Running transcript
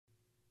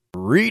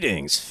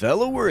Greetings,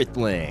 fellow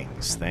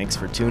Earthlings. Thanks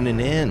for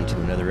tuning in to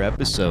another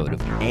episode of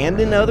And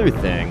Another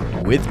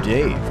Thing with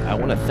Dave. I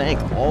want to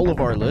thank all of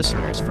our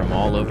listeners from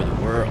all over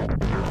the world.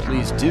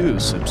 Please do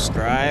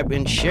subscribe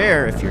and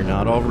share if you're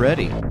not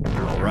already.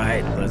 All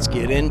right, let's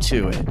get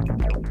into it.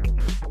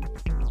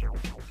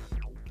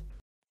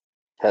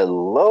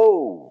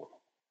 Hello.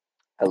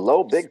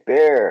 Hello, Big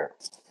Bear.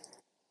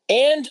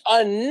 And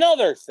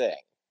another thing.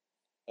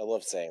 I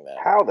love saying that.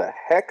 How the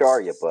heck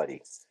are you,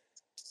 buddy?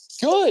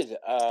 Good.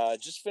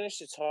 Just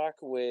finished a talk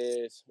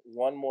with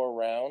One More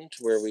Round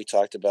where we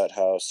talked about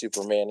how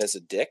Superman is a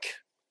dick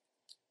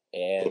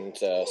and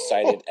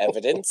cited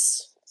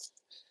evidence.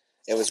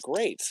 It was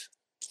great.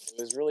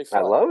 It was really fun.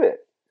 I love it.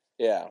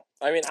 Yeah.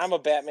 I mean, I'm a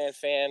Batman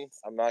fan.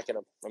 I'm not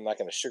gonna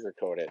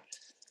sugarcoat it.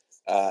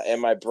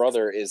 And my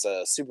brother is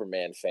a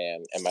Superman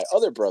fan, and my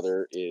other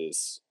brother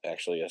is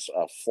actually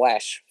a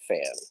Flash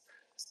fan.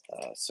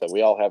 So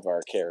we all have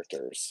our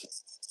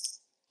characters.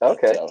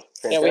 Okay.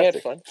 Yeah, we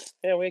had fun.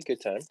 Yeah, we had a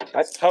good time.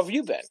 How have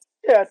you been?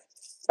 Yeah,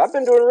 I've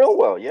been doing real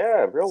well.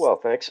 Yeah, real well,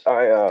 thanks.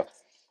 I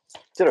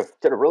did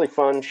a really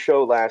fun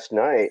show last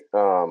night.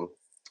 I've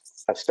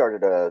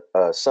started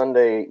a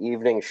Sunday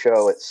evening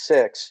show at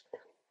 6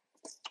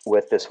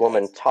 with this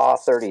woman,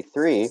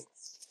 Ta33.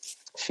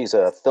 She's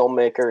a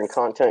filmmaker and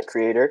content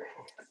creator,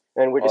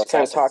 and we just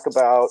kind of talk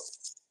about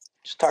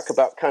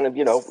kind of,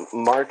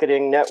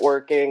 marketing,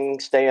 networking,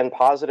 staying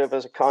positive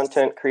as a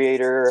content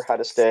creator, how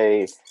to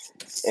stay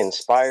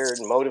inspired,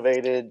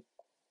 motivated,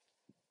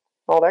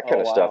 all that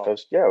kind of stuff. It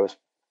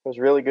was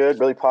really good,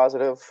 really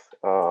positive.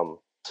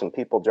 Some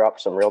people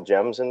dropped some real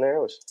gems in there.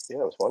 It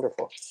was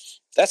wonderful.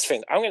 That's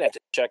fantastic. I'm gonna have to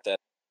check that.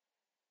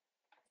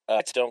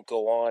 Don't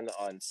go on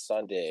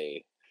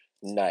Sunday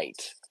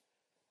night.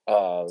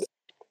 Because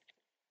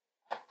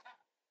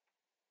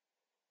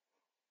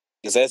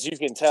as you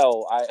can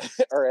tell,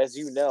 as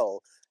you know,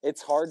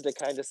 it's hard to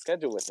kind of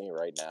schedule with me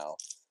right now,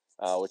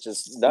 which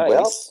is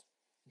nice.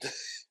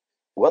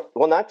 Well,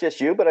 not just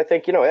you, but I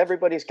think,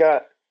 everybody's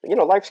got,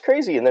 life's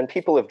crazy. And then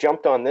people have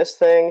jumped on this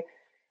thing,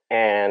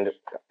 and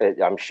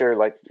I'm sure,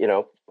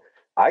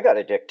 I got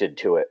addicted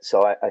to it.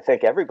 So I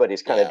think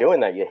everybody's kind of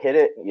doing that. You hit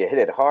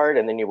it hard,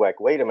 and then you're like,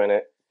 wait a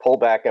minute, pull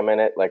back a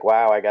minute. Like,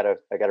 wow, I gotta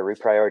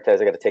reprioritize.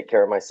 I got to take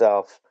care of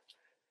myself.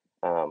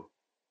 So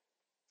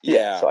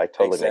I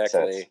totally make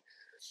sense.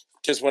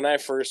 Because when I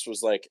first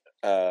was I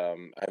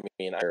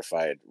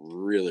verified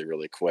really,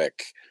 really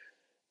quick.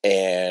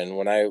 And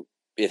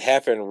it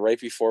happened right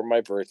before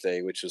my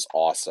birthday, which was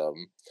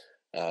awesome.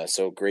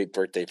 So great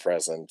birthday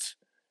present.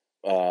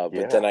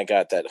 But then I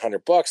got that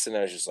 $100 and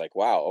I was just like,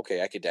 wow,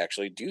 okay, I could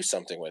actually do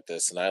something with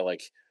this. And I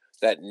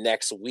that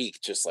next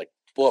week just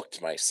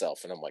booked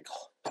myself, and I'm like,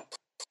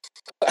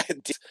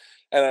 and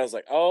I was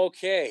like,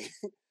 okay,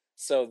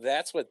 so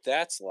that's what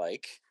that's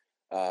like.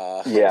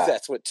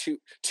 That's what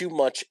too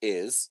much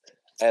is.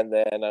 And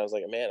then I was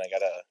like, man, I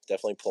gotta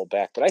definitely pull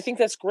back. But I think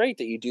that's great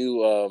that you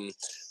do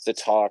the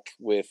talk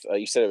with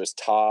you said it was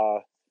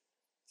Ta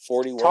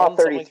 41, Ta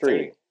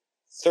 33.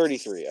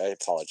 33. I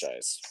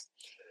apologize.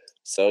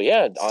 So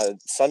yeah, on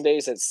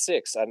Sundays at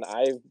 6, and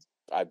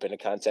I've been a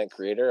content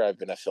creator. I've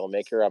been a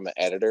filmmaker. I'm an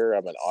editor.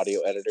 I'm an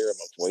audio editor.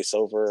 I'm a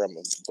voiceover. I'm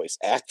a voice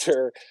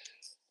actor.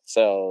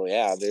 So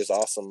yeah, there's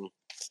a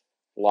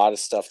lot of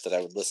stuff that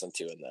I would listen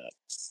to in that.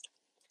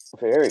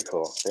 Very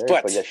cool.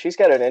 Cool. Yeah, she's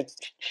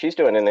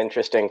doing an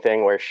interesting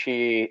thing where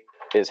she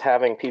is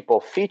having people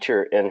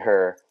feature in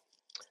her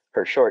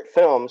short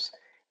films,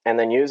 and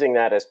then using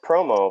that as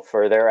promo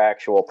for their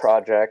actual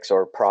projects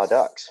or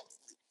products.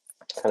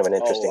 Kind of an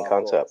interesting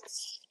concept.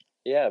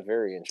 Cool. Yeah,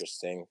 very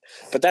interesting.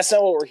 But that's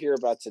not what we're here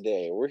about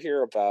today. We're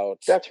here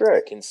about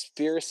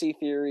conspiracy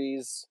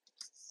theories,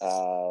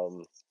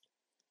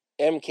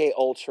 MK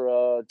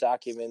Ultra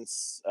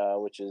documents,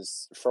 which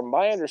is, from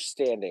my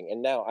understanding,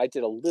 and now I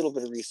did a little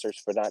bit of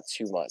research, but not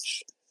too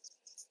much,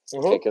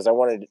 because I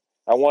wanted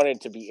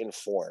to be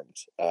informed.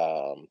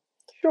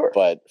 Sure.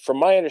 But from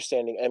my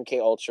understanding,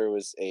 MK Ultra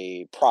was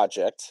a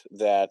project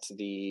that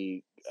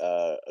the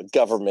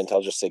government,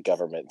 I'll just say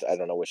government, I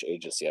don't know which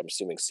agency, I'm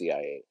assuming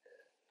CIA,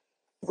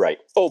 right,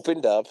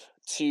 opened up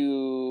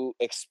to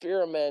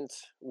experiment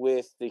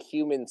with the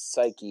human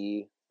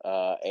psyche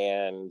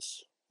and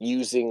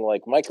using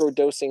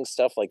microdosing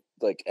stuff like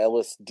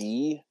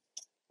LSD,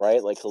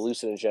 right? Like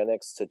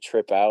hallucinogenics to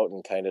trip out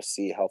and kind of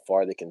see how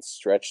far they can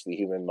stretch the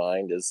human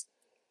mind is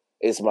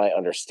my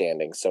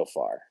understanding so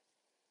far.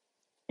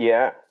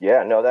 Yeah.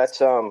 No,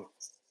 that's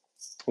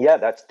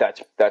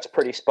that's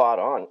pretty spot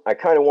on. I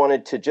kind of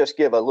wanted to just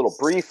give a little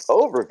brief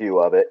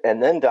overview of it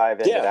and then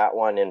dive into that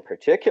one in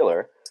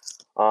particular.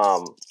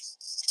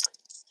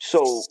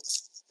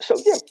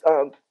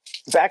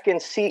 Back in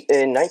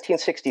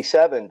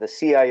 1967, the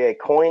CIA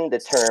coined the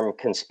term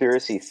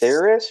conspiracy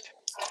theorist,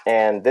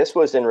 and this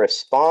was in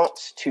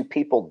response to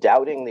people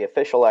doubting the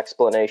official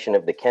explanation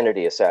of the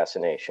Kennedy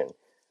assassination.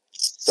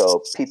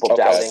 So people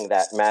doubting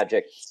the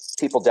magic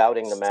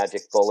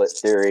bullet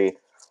theory,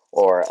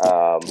 or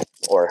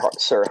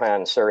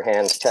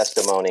Sirhan's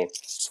testimony.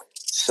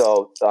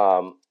 So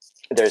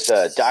there's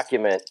a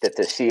document that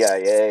the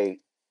CIA,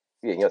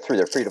 through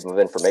their Freedom of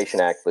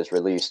Information Act was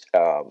released,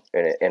 and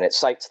it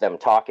cites them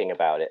talking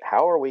about it.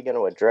 How are we going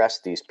to address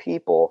these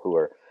people who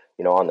are,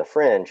 on the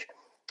fringe?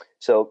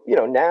 So,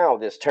 now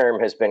this term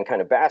has been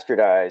kind of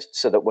bastardized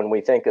so that when we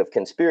think of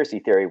conspiracy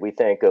theory, we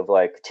think of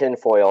like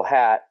tinfoil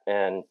hat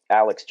and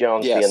Alex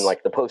Jones being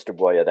like the poster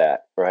boy of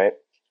that, right?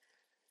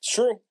 It's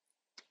true.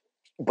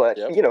 But,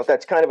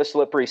 that's kind of a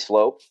slippery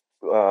slope.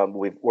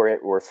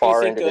 We're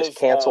far into this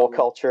cancel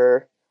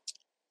culture.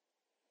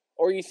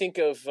 Or you think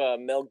of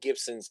Mel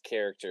Gibson's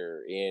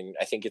character in,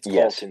 I think it's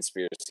called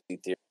Conspiracy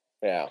Theory.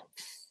 Yeah.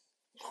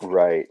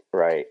 Right.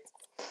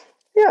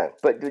 Yeah,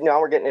 but now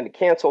we're getting into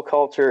cancel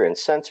culture and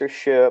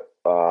censorship.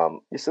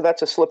 So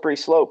that's a slippery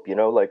slope, in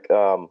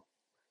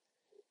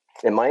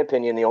my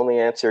opinion, the only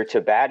answer to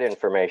bad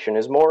information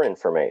is more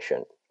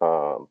information.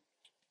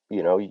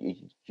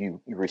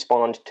 You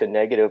respond to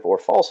negative or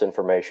false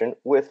information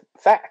with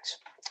facts.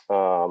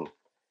 At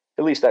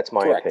least that's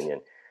my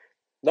opinion.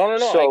 No,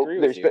 so I agree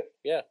with you.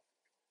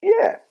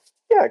 Yeah,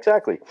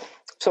 exactly.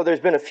 So there's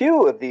been a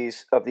few of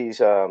these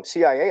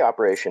CIA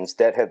operations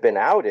that have been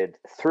outed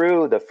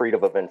through the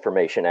Freedom of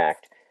Information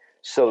Act.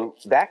 So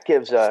that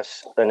gives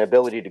us an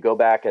ability to go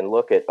back and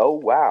look at, oh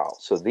wow,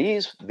 so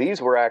these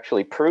were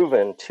actually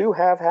proven to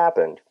have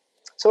happened.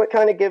 So it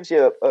kind of gives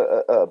you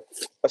a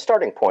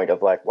starting point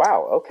of like,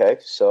 wow, okay,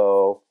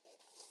 so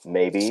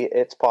maybe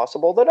it's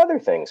possible that other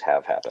things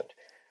have happened.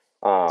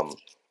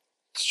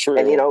 It's true.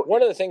 And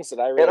one of the things that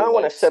I really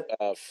liked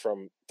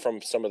from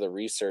some of the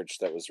research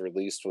that was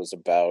released was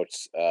about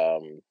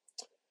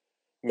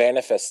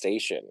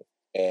manifestation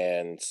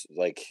and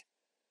like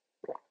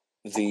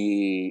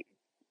the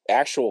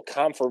actual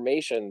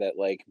confirmation that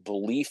like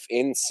belief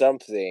in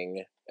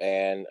something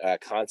and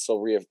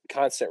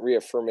constant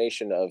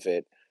reaffirmation of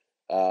it,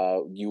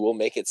 you will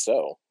make it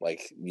so.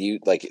 Like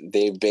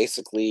they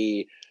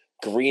basically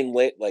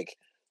greenlit like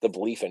the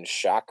belief in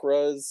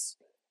chakras.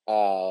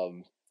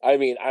 I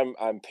mean,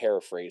 I'm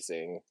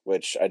paraphrasing,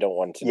 which I don't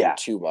want to do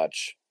too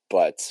much,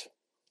 but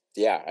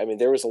yeah, I mean,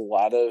 there was a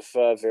lot of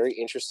very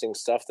interesting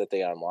stuff that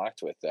they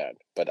unlocked with that.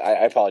 But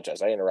I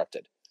apologize, I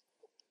interrupted.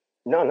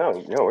 No,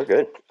 we're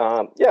good.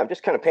 I'm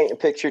just kind of painting a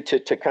picture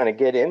to kind of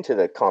get into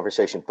the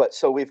conversation. But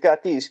so we've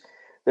got there's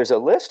a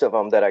list of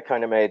them that I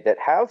kind of made that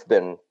have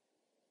been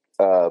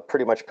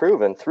pretty much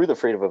proven through the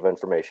Freedom of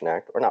Information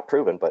Act, or not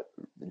proven, but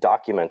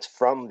documents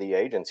from the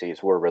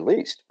agencies were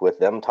released with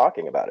them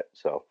talking about it.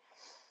 So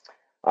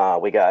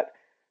we got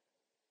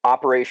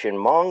Operation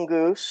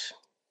Mongoose,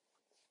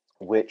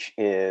 which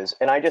is,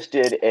 and I just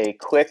did a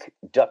quick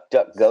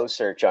DuckDuckGo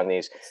search on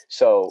these.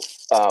 So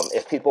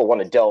if people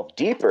want to delve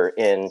deeper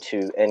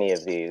into any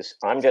of these,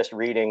 I'm just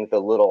reading the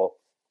little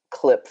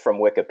clip from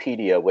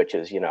Wikipedia, which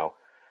is,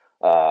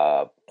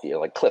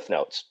 like Cliff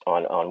Notes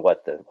on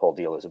what the whole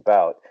deal is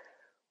about.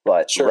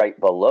 But right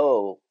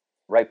below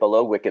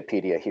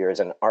Wikipedia here is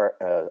an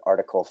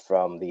article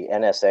from the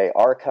NSA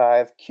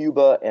Archive,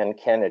 Cuba and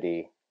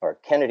Kennedy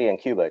and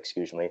Cuba,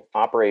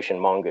 Operation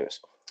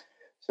Mongoose.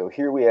 So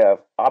here we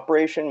have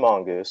Operation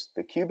Mongoose.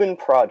 The Cuban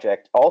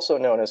project, also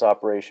known as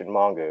Operation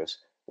Mongoose,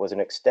 was an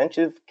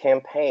extensive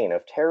campaign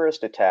of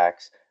terrorist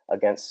attacks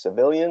against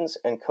civilians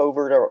and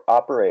covert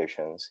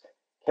operations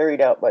carried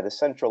out by the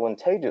Central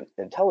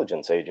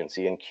Intelligence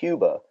Agency in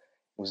Cuba.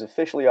 It was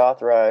officially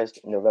authorized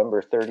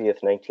November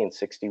 30th,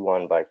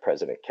 1961 by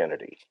President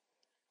Kennedy.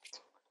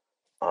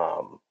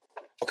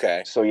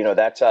 Okay. So,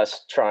 that's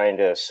us trying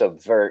to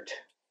subvert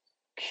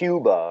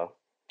Cuba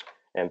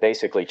and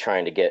basically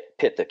trying to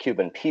pit the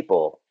Cuban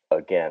people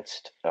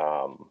against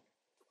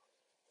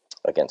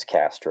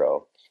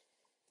Castro.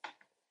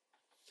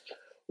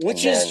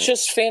 Which is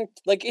just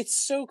like, it's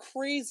so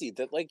crazy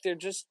that like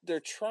they're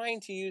trying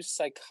to use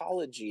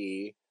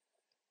psychology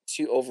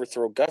to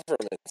overthrow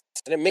governments,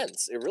 and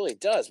it really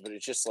does, but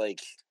it's just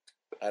like,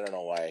 I don't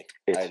know why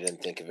I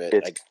didn't think of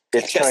it.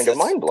 It's kind of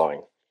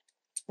mind-blowing.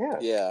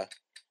 Yeah.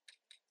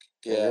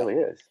 It really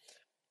is.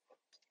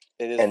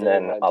 It is. And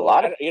then a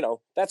lot of,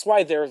 that's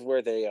why they're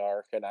where they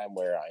are and I'm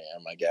where I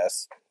am, I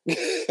guess.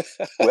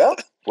 well,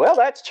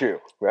 that's true,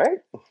 right?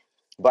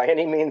 By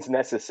any means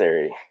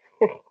necessary.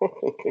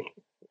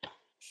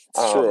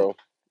 It's true.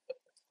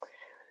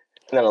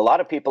 And then a lot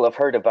of people have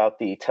heard about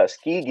the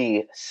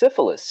Tuskegee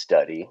syphilis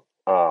study.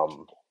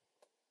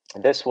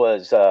 This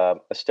was a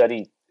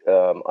study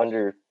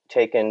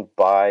undertaken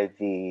by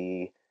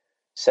the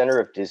Center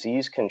of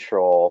Disease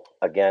Control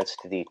against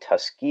the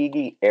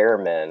Tuskegee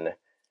Airmen,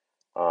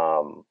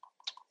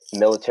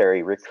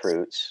 military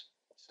recruits.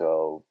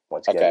 So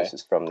once again, this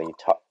is from the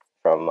top.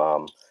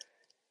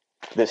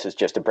 This is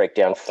just a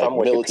breakdown from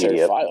Wikipedia.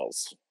 Military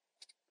files.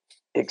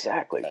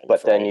 Exactly.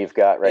 But then you've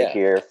got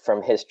here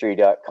from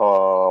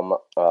history.com,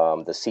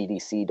 the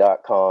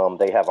CDC.com.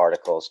 They have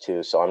articles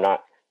too. So I'm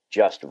not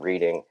just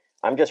reading.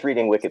 I'm just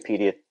reading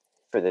Wikipedia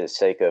for the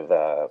sake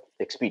of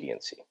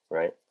expediency,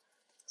 right?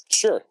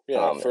 Sure.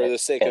 Yeah. For the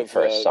sake of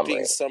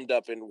being summed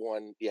up in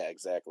one. Yeah,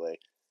 exactly.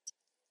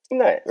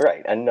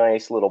 Right. A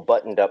nice little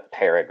buttoned up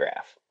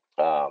paragraph.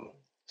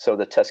 So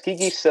the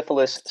Tuskegee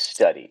syphilis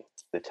study.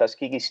 The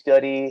Tuskegee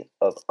study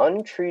of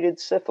untreated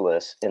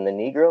syphilis in the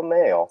Negro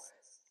male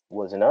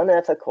was an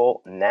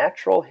unethical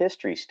natural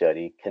history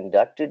study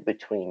conducted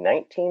between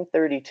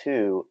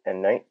 1932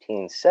 and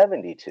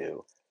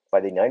 1972 by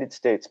the United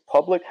States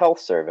Public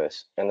Health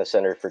Service and the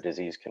Center for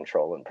Disease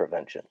Control and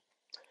Prevention.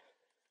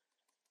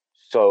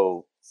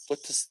 So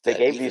what does they that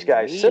gave even these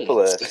guys mean?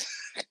 syphilis,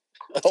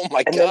 Oh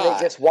my and god! then they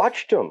just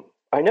watched them.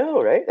 I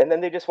know, right? And then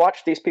they just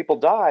watched these people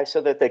die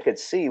so that they could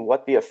see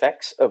what the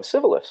effects of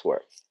syphilis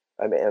were.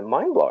 I mean,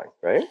 mind-blowing,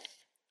 right?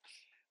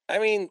 I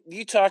mean,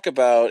 you talk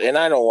about, and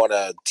I don't want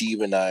to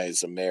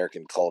demonize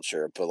American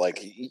culture, but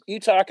like you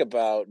talk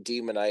about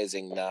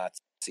demonizing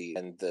Nazis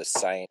and the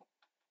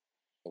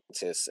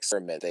scientists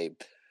experiment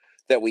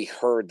that we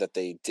heard that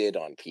they did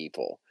on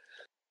people.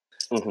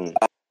 Mm-hmm.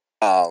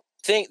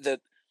 Think that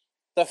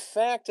the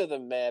fact of the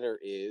matter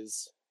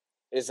is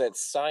that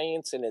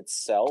science in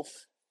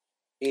itself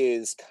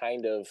is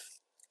kind of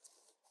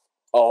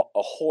a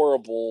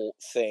horrible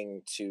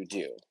thing to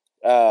do.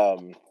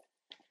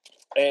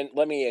 And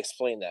let me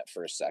explain that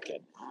for a second.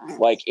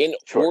 Like, in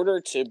order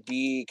to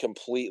be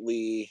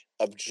completely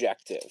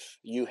objective,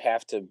 you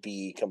have to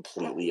be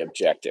completely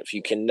objective.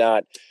 You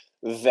cannot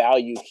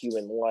value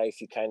human life.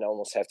 You kind of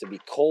almost have to be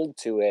cold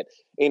to it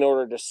in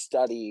order to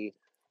study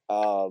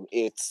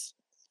its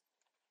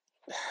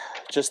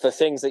just the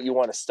things that you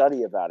want to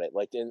study about it.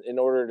 Like, in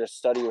order to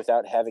study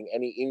without having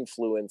any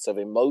influence of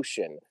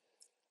emotion,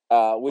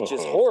 which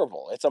is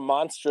horrible. It's a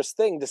monstrous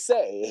thing to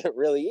say. It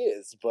really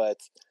is. But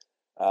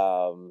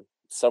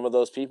some of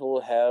those people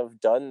have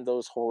done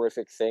those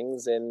horrific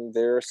things, and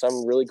there are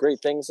some really great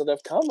things that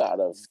have come out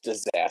of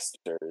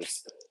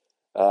disasters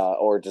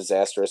or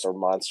disastrous or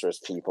monstrous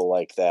people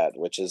like that,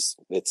 which is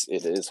it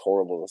is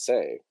horrible to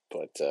say,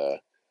 but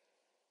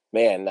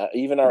man,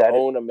 even our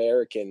own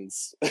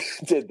Americans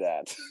did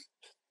that.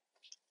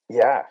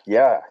 Yeah,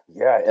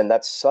 and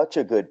that's such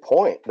a good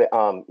point.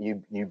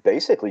 You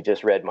basically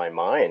just read my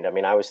mind. I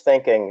mean, I was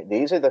thinking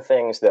these are the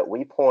things that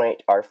we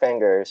point our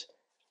fingers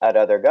at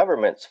other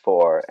governments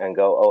for and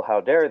go, oh, how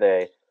dare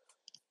they?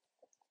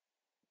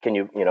 Can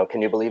you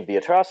believe the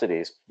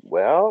atrocities?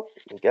 Well,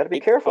 you got to be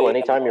careful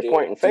anytime you're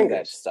pointing fingers.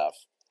 That stuff.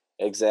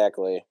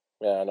 Exactly.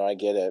 Yeah, no, I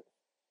get it.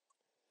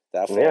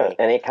 Definitely. Yeah,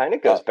 and it kind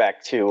of goes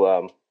back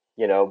to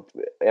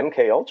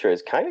MK Ultra.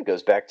 Kind of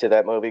goes back to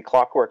that movie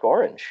Clockwork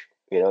Orange.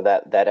 You know,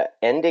 that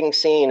ending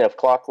scene of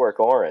Clockwork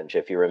Orange,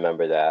 if you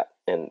remember that,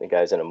 and the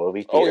guy's in a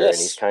movie theater, and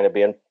he's kind of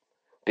being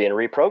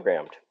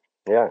reprogrammed.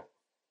 Yeah.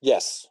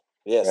 Yes,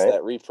 right?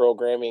 That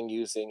reprogramming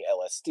using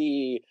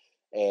LSD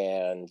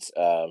and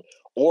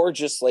or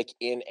just like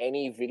in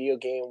any video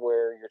game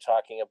where you're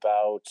talking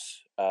about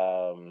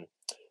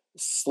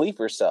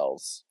sleeper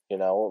cells,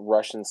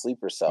 Russian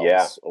sleeper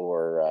cells,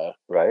 or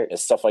right,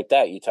 stuff like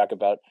that. You talk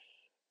about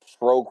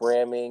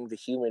programming the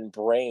human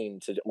brain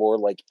or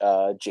like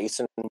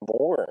Jason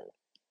Bourne,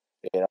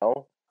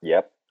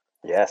 Yep.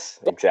 Yes,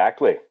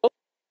 exactly.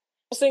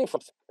 Those things,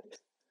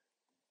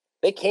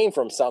 they came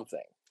from something.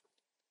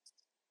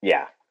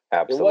 Yeah,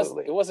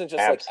 absolutely. It wasn't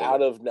just like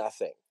out of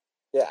nothing.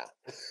 Yeah.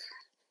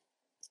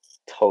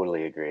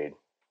 Totally agreed.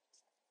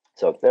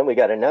 So then we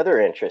got another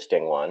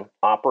interesting one,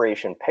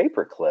 Operation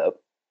Paperclip.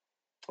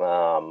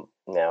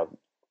 Now,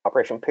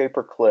 Operation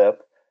Paperclip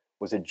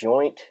was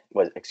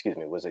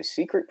a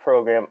secret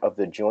program of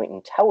the Joint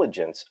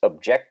Intelligence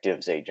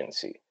Objectives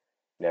Agency.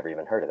 Never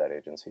even heard of that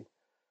agency.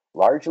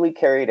 Largely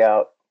carried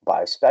out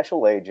by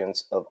special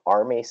agents of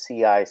Army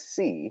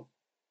CIC.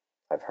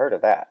 I've heard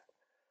of that.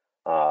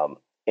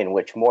 In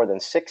which more than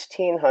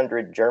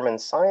 1,600 German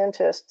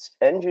scientists,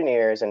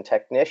 engineers, and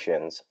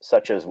technicians,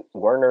 such as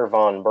Werner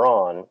von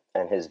Braun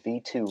and his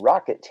V-2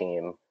 rocket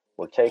team,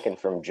 were taken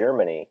from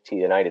Germany to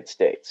the United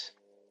States.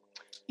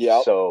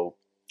 Yeah. So,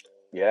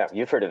 yeah,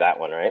 you've heard of that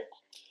one, right?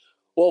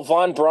 Well,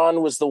 von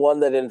Braun was the one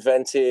that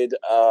invented,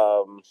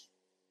 I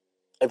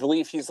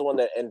believe he's the one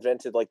that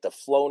invented like the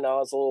flow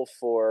nozzle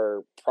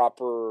for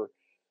proper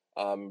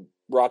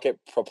rocket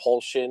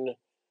propulsion.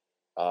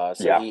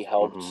 He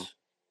helped. Mm-hmm.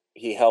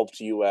 He helped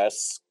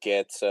U.S.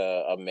 get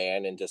a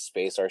man into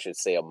space, or I should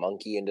say a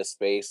monkey into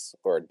space,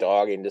 or a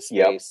dog into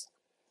space.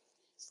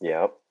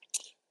 Yep.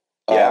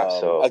 Yeah,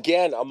 so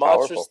again, a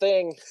monstrous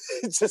thing,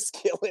 just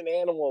killing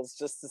animals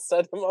just to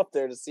send them up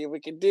there to see if we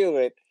can do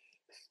it.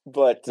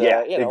 But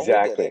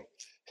exactly.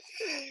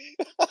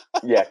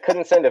 Yeah,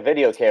 couldn't send a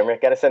video camera,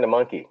 got to send a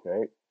monkey,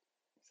 right?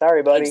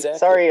 Sorry, buddy. Exactly.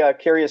 Sorry,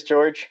 Curious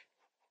George.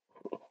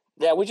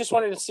 Yeah, we just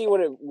wanted to see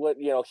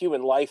what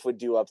human life would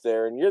do up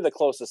there, and you're the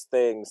closest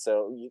thing,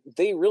 so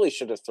they really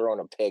should have thrown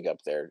a pig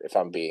up there, if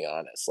I'm being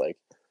honest. Like,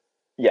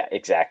 yeah,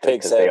 exactly,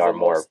 because they are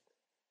more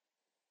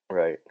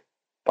right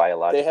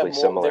biologically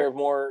similar. They're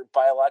more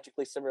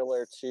biologically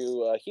similar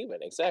to a human,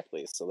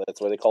 exactly. So that's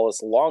why they call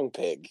us long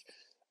pig.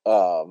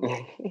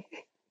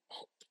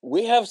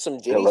 We have some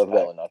ditties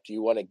piling up. Do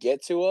you want to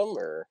get to them,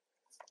 or?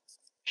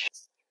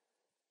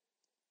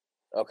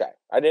 Okay,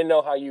 I didn't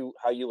know how you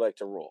like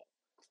to roll.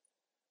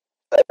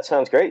 That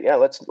sounds great. Yeah,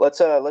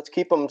 let's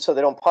keep them so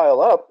they don't pile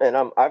up. And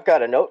I've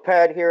got a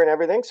notepad here and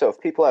everything. So if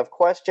people have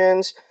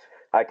questions,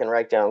 I can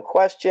write down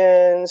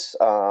questions.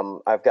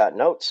 I've got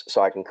notes,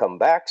 so I can come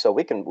back. So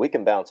we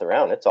can bounce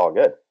around. It's all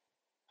good.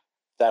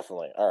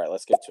 Definitely. All right,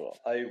 let's get to it.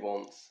 I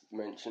once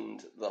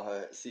mentioned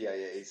the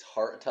CIA's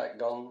heart attack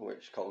gun,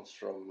 which comes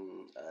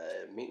from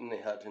a meeting they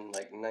had in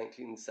like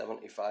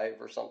 1975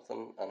 or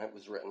something, and it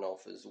was written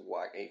off as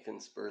wacky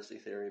conspiracy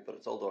theory, but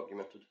it's all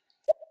documented.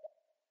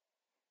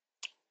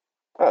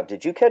 Oh,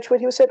 did you catch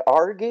what you said,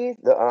 Argy?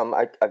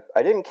 I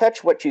didn't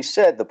catch what you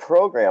said. The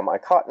program I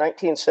caught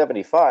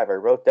 1975. I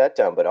wrote that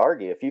down. But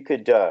Argy, if you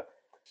could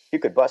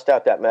bust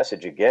out that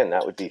message again,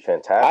 that would be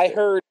fantastic. I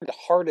heard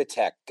heart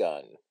attack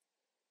gun.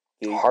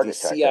 The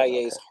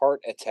CIA's okay.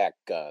 heart attack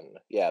gun.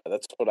 Yeah,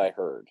 that's what I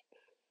heard.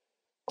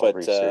 I'll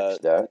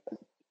research that.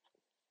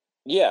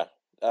 Yeah,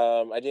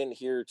 I didn't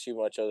hear too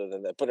much other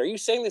than that. But are you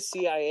saying the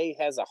CIA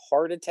has a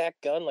heart attack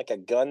gun, like a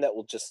gun that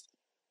will just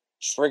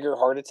trigger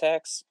heart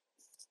attacks?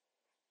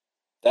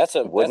 That's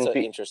an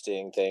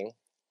interesting thing.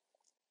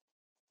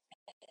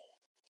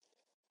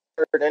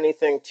 Heard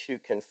anything to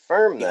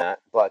confirm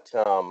that, but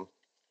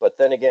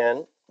then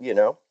again,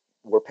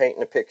 we're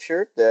painting a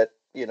picture that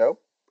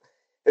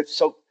it's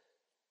so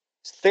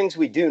things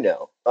we do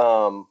know.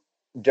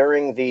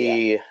 During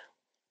the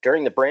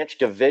Branch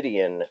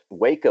Davidian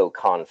Waco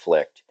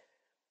conflict,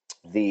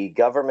 the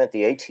government,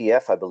 the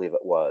ATF, I believe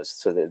it was,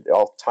 so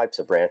all types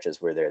of branches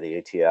were there.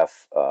 The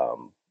ATF,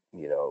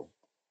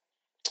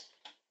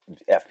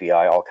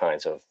 FBI, all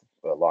kinds of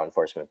law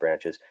enforcement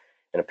branches.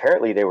 And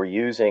apparently they were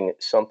using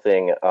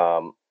something,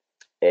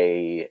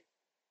 a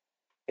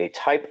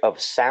type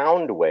of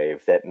sound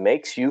wave that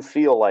makes you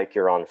feel like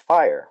you're on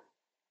fire.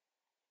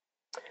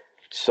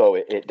 So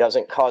it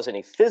doesn't cause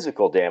any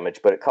physical damage,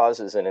 but it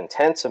causes an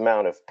intense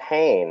amount of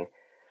pain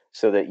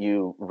so that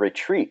you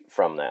retreat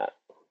from that.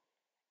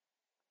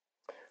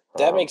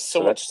 That makes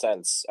so much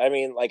sense. I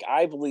mean, like,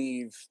 I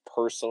believe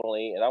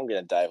personally, and I'm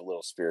going to dive a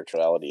little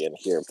spirituality in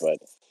here, but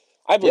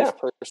I believe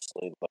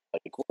personally,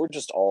 like, we're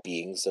just all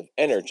beings of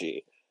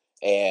energy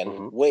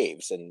and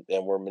waves, and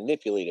we're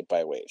manipulated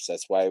by waves.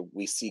 That's why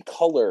we see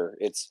color.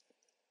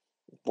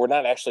 We're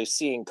not actually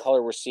seeing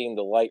color. We're seeing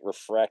the light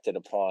refracted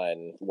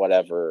upon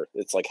whatever.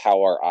 It's like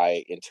how our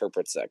eye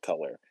interprets that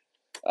color.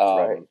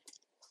 Right.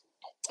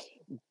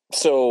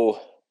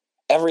 So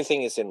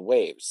everything is in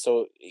waves.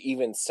 So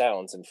even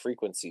sounds and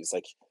frequencies,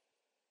 like,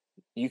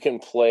 you can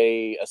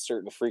play a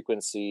certain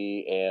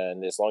frequency,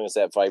 and as long as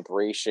that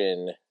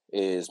vibration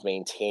is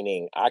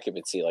maintaining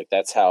occupancy, like,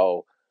 that's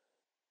how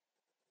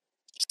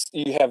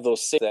you have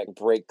those that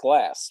break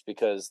glass,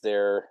 because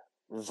they're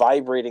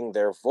vibrating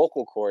their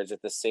vocal cords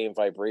at the same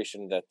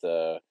vibration that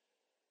the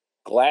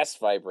glass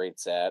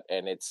vibrates at,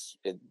 and it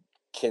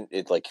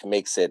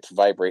makes it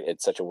vibrate in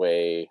such a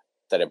way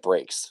that it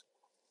breaks.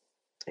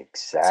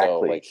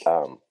 Exactly.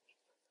 So,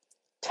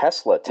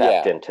 Tesla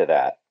tapped into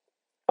that.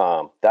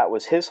 That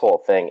was his whole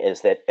thing,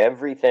 is that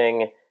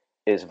everything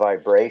is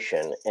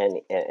vibration,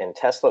 and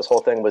Tesla's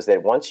whole thing was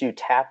that once you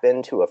tap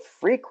into a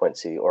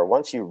frequency, or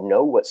once you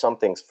know what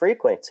something's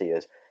frequency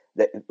is,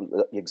 that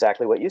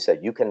exactly what you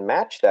said, you can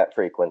match that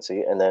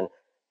frequency and then,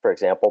 for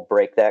example,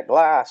 break that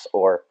glass.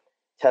 Or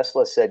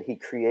Tesla said he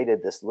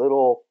created this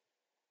little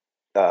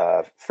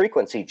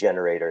frequency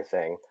generator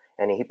thing,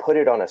 and he put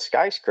it on a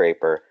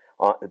skyscraper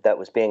that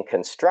was being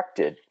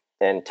constructed,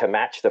 and to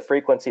match the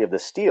frequency of the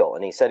steel.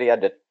 And he said he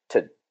had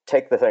to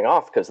take the thing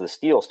off because the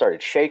steel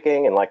started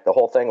shaking, and like the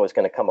whole thing was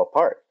going to come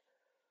apart.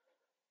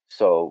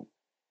 So,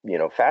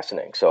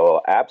 fascinating.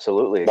 So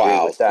absolutely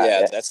agree with that.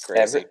 Yeah, that's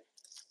crazy.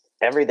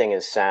 Everything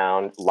is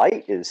sound.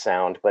 Light is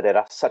sound, but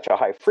at such a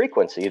high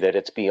frequency that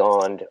it's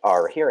beyond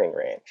our hearing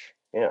range.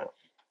 Yeah.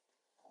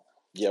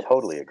 Yep.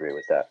 Totally agree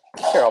with that.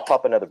 Here, I'll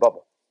pop another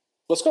bubble.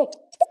 Let's go.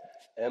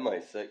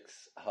 MI6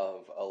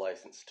 have a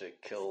license to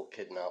kill,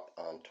 kidnap,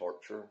 and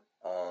torture,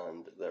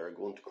 and they're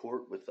going to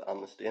court with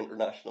Amnesty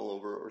International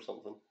over it or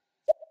something.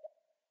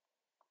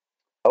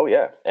 Oh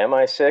yeah,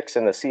 MI6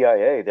 and the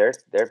CIA,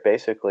 they're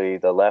basically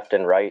the left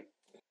and right,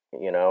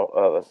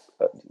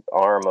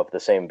 arm of the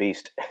same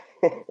beast.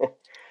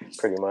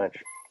 Pretty much.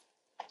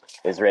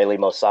 Israeli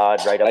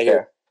Mossad right up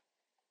there.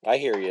 I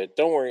hear you.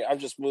 Don't worry, I'm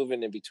just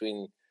moving in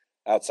between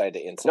outside to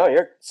inside.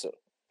 No,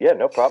 yeah,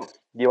 no problem.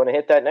 You want to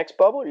hit that next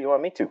bubble, or you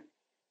want me to?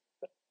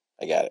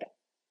 I got it.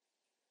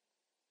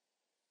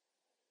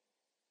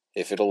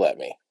 If it'll let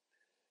me.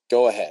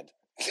 Go ahead.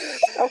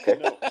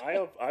 Okay.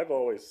 I've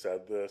always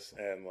said this,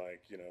 and I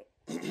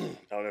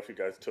don't know if you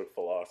guys took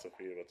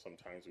philosophy, but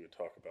sometimes we would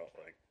talk about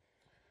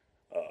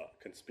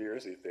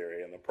conspiracy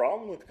theory. And the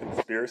problem with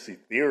conspiracy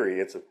theory,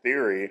 it's a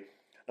theory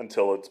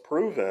until it's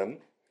proven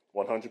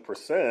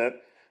 100%,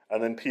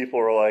 and then people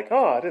are like,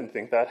 oh, I didn't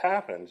think that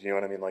happened. You know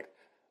what I mean? Like,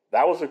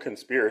 that was a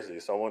conspiracy.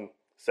 Someone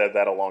said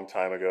that a long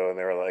time ago, and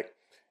they were like,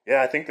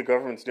 yeah, I think the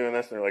government's doing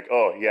this. And they're like,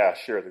 oh, yeah,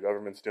 sure, the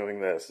government's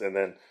doing this. And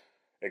then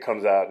it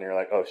comes out, and you're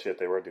like, oh, shit,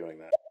 they were doing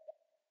that.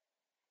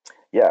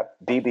 Yeah,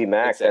 BB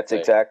Mac, That's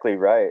exactly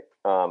right.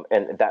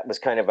 And that was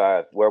kind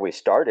of where we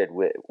started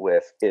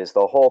with is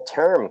the whole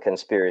term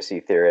conspiracy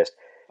theorist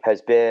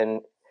has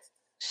been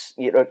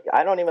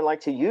I don't even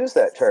like to use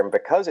that term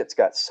because it's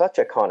got such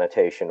a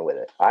connotation with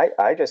it.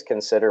 I just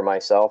consider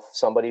myself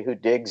somebody who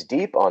digs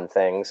deep on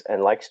things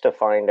and likes to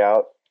find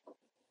out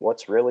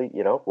what's really,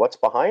 what's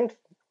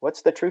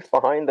the truth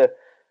behind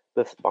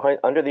behind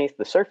underneath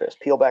the surface.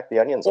 Peel back the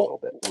onions a little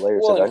bit,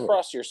 layers of and onion.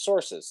 cross your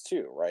sources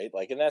too, right?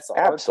 Like, and that's the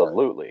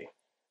Absolutely.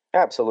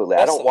 hard part.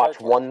 I don't watch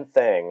one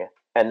thing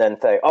and then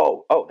say,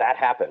 oh, that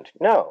happened.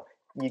 No,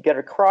 you get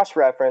a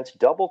cross-reference,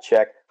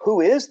 double-check who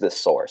is the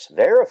source,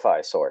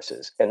 verify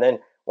sources, and then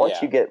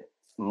once you get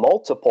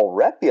multiple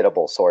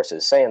reputable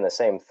sources saying the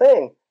same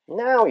thing,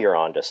 now you're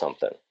onto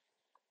something.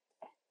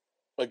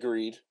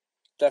 Agreed.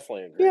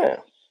 Definitely agreed. Yeah.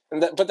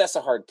 But that's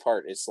the hard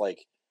part. It's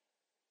like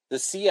the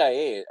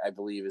CIA, I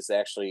believe, is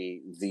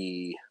actually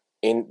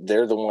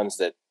they're the ones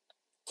that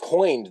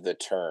coined the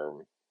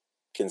term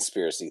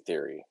conspiracy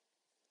theory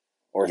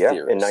or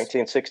theorist. In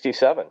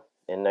 1967.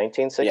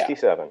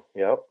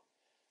 Yep.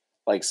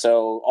 Like,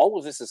 so all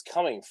of this is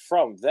coming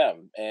from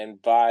them, and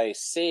by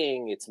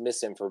saying it's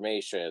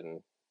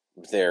misinformation,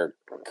 they're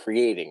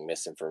creating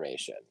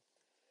misinformation.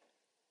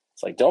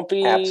 It's like, don't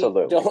be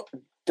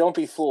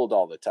fooled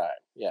all the time.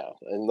 Yeah,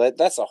 and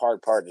that's the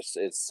hard part.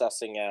 It's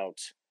sussing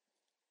out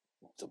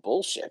the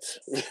bullshit.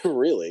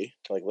 Really,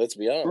 like, let's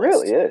be honest.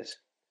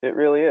 It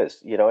really is.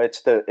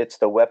 It's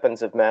the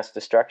weapons of mass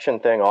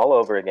destruction thing all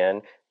over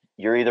again.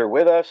 You're either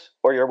with us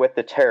or you're with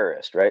the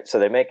terrorist, right? So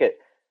they make it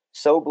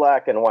so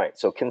black and white.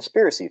 So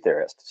conspiracy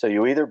theorist. So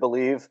you either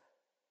believe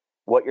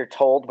what you're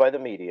told by the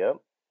media,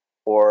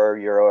 or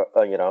you're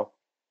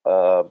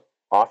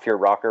off your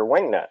rocker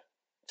wingnut.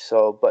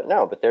 So, but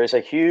there's a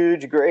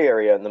huge gray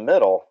area in the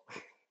middle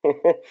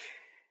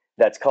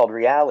that's called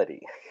reality.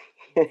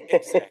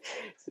 Exactly.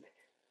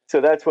 So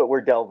that's what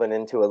we're delving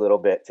into a little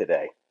bit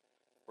today.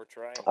 We're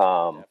trying to,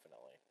 definitely.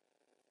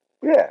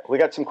 Yeah, we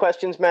got some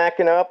questions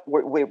macking up.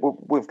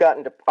 We've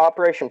gotten to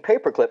Operation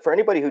Paperclip. For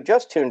anybody who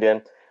just tuned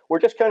in, we're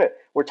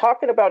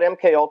talking about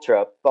MK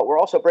Ultra, but we're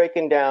also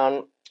breaking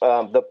down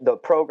the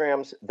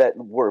programs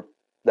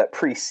that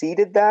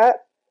preceded that,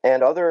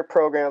 and other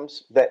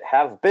programs that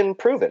have been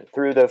proven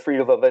through the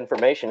Freedom of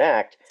Information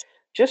Act,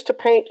 just to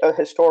paint a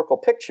historical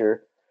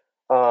picture.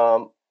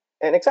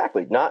 And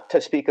exactly, not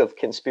to speak of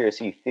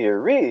conspiracy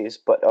theories,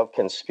 but of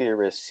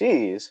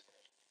conspiracies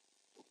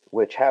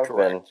which have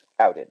been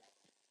outed.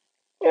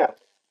 Yeah.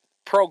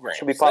 Programs.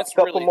 Should we pop a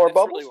couple more bubbles?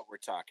 That's really what we're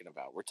talking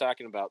about. We're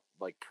talking about,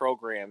 like,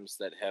 programs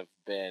that have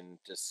been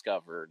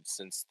discovered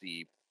since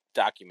the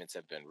documents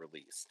have been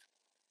released.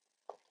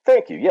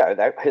 Thank you.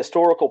 Yeah,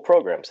 historical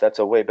programs. That's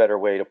a way better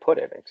way to put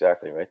it.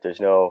 Exactly, right? There's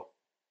no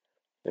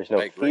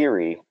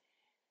theory.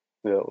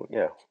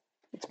 Yeah.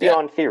 It's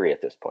beyond theory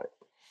at this point.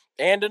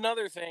 And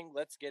another thing,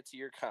 let's get to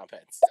your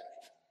comments.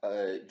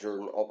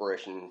 During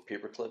Operation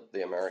Paperclip,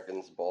 the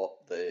Americans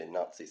bought the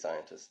Nazi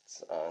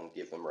scientists and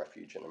gave them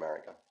refuge in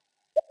America.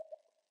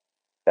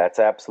 That's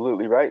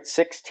absolutely right.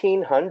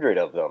 1,600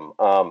 of them.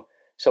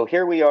 So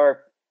here we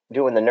are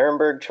doing the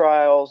Nuremberg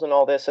trials and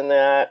all this and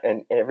that,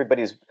 and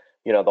everybody's,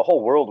 the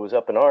whole world was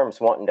up in arms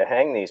wanting to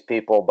hang these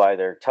people by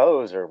their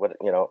toes or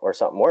or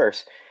something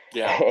worse.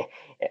 Yeah.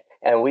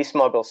 And we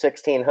smuggle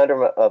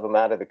 1,600 of them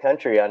out of the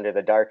country under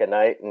the dark of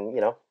night,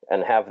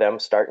 and have them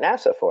start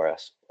NASA for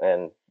us.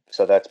 And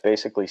so that's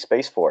basically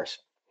Space Force,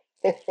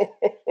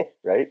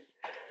 right?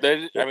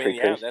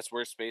 That's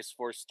where Space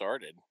Force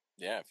started.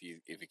 Yeah, if you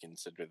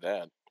consider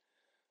that.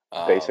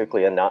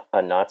 Basically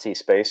a Nazi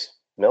space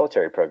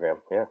military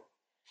program. Yeah.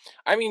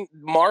 I mean,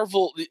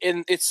 Marvel,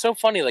 and it's so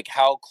funny, like,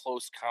 how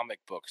close comic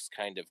books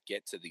kind of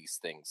get to these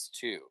things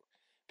too,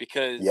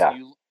 because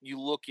you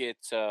look at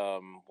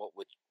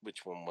which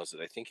one was it?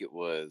 I think it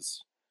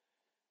was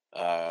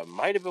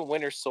might have been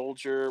Winter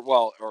Soldier.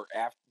 Well, or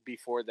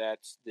before that,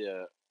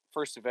 the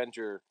first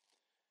Avenger.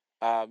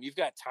 You've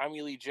got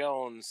Tommy Lee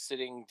Jones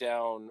sitting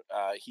down.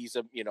 He's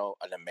an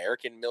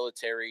American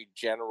military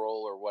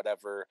general or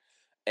whatever,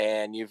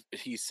 and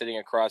he's sitting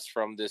across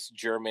from this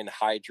German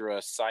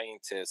Hydra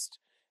scientist,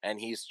 and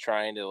he's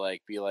trying to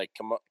be like,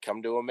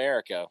 come to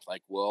America.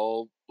 Like,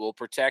 we'll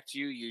protect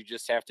you. You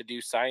just have to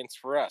do science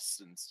for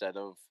us instead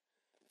of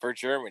for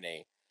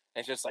Germany.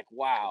 And it's just like,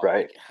 wow,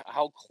 right. Like,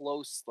 how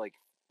close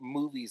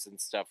movies and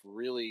stuff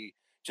really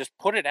just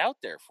put it out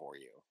there for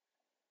you.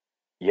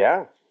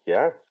 Yeah.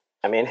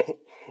 I mean,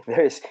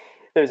 there's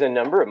a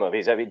number of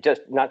movies. I mean,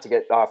 just not to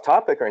get off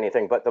topic or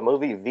anything, but the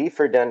movie V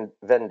for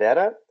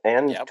Vendetta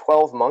and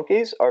 12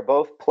 Monkeys are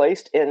both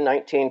placed in in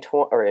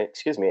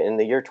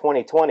the year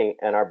 2020,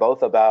 and are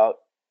both about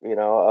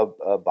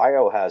a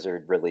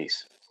biohazard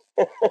release.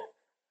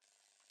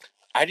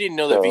 I didn't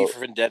know that V for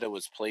Vendetta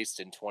was placed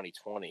in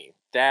 2020.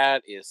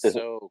 That is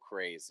so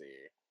crazy.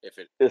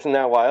 Isn't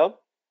that wild?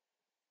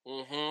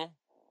 Mm-hmm.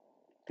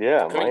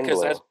 Yeah, mind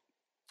blowing.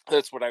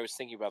 That's what I was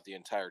thinking about the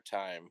entire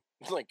time.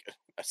 Like,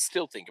 I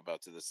still think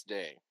about to this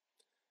day.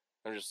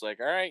 I'm just like,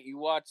 all right, you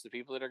watch the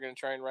people that are going to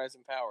try and rise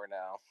in power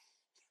now.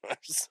 I'm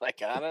just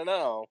like, I don't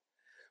know.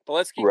 But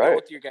let's keep going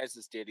with your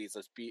guys' ditties.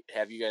 Let's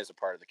have you guys a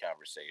part of the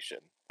conversation.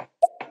 I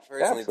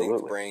personally think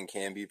the brain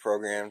can be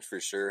programmed for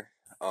sure.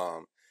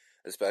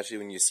 especially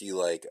when you see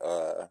like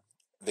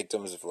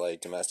victims of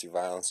like domestic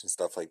violence and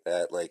stuff like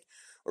that, like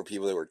or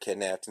people that were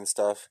kidnapped and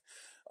stuff.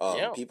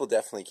 People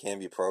definitely can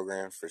be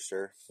programmed for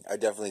sure. I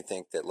definitely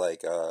think that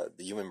like the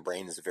human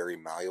brain is very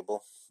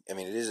malleable. I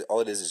mean, it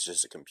is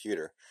just a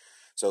computer.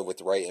 So with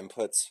the right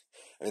inputs,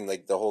 I mean,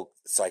 like the whole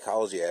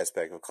psychology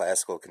aspect of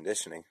classical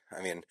conditioning.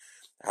 I mean,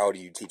 how do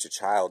you teach a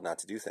child not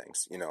to do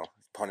things? You know,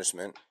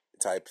 punishment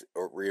type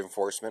or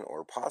reinforcement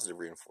or positive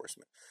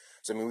reinforcement.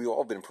 So I mean, we've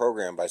all been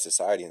programmed by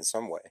society in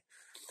some way.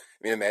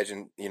 I mean,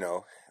 imagine, you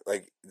know,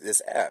 like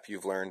this app,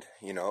 you've learned,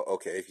 you know,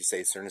 okay, if you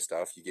say certain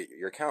stuff, you get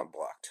your account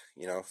blocked,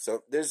 you know.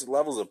 So there's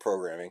levels of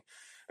programming.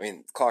 I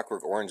mean,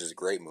 Clockwork Orange is a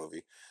great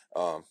movie.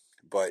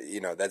 But, you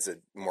know, that's a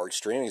more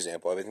extreme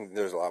example. I think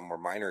there's a lot more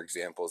minor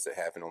examples that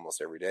happen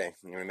almost every day.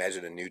 You know,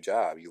 imagine a new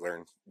job. You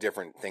learn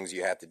different things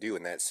you have to do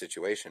in that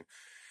situation.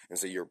 And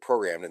so you're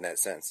programmed in that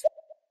sense.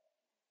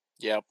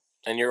 Yep.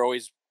 And you're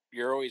always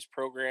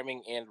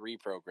programming and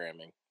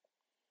reprogramming.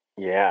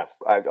 Yeah.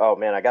 Oh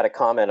man, I got a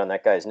comment on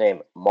that guy's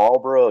name.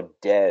 Marlboro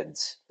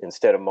Deads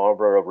instead of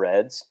Marlboro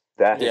Reds.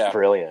 That is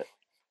brilliant.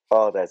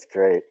 Oh, that's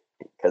great.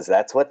 Because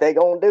that's what they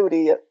gonna do to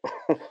you.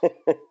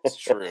 It's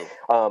true.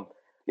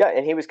 Yeah,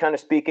 and he was kind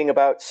of speaking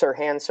about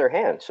Sirhan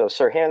Sirhan. So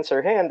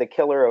Sirhan, the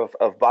killer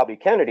of Bobby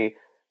Kennedy,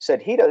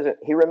 said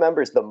he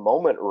remembers the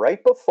moment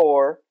right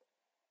before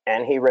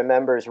and he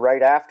remembers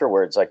right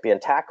afterwards, like being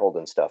tackled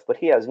and stuff, but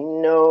he has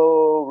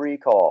no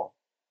recall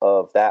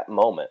of that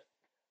moment.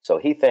 So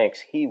he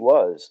thinks he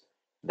was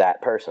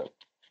that person.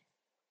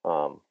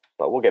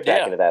 But we'll get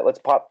back into that. Let's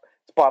pop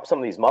some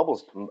of these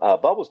bubbles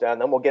down,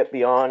 then we'll get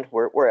beyond.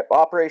 We're at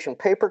Operation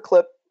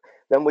Paperclip,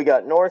 then we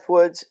got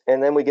Northwoods,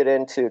 and then we get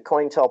into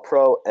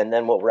COINTELPRO, and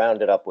then we'll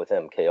round it up with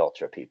MK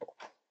Ultra people.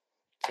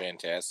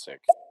 Fantastic.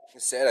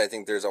 Said, I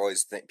think there's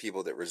always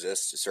people that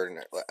resist certain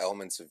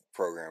elements of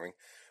programming,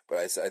 but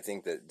I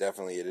think that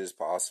definitely it is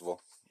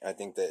possible. I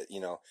think that, you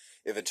know,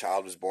 if a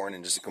child was born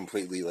in just a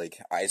completely like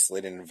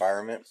isolated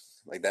environment,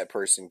 like that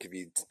person could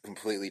be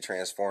completely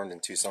transformed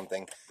into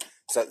something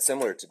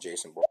similar to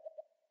Jason Bourne.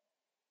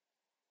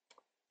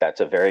 That's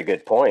a very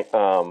good point.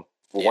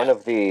 One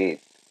of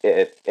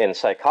in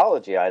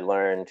psychology, I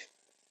learned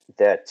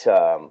that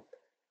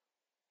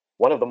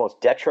one of the most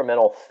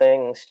detrimental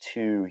things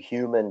to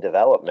human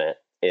development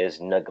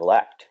is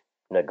neglect.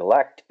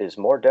 Neglect is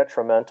more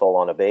detrimental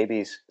on a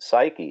baby's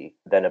psyche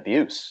than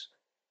abuse.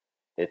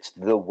 It's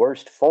the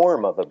worst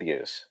form of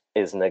abuse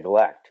is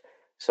neglect.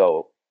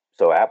 So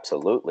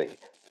absolutely.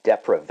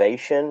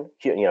 Deprivation,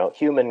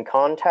 human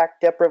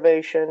contact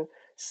deprivation,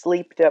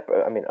 sleep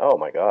I mean, oh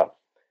my God.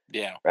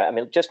 Yeah. Right. I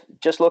mean,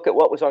 just look at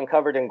what was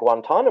uncovered in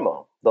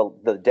Guantanamo,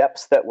 the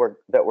depths that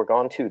were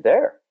gone to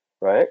there.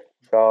 Right.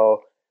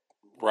 So.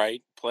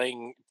 Right.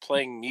 Playing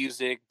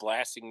music,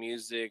 blasting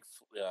music,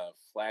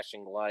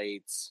 flashing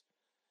lights.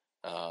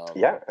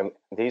 Yeah, I mean,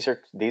 these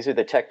are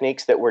the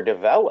techniques that were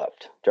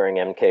developed during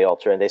MK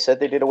Ultra, and they said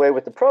they did away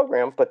with the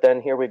program, but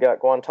then here we got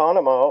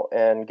Guantanamo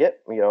and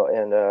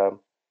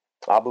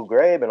Abu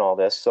Ghraib and all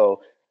this.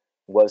 So,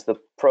 was the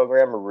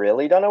program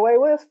really done away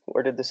with,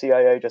 or did the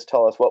CIA just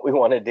tell us what we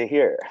wanted to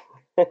hear?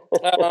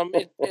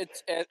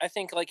 It's I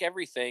think like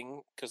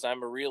everything, because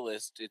I'm a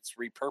realist, it's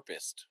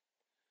repurposed.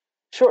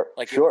 Sure,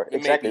 like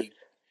exactly. Maybe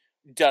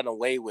done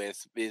away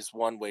with is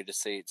one way to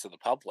say it to the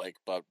public,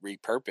 but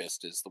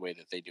repurposed is the way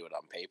that they do it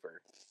on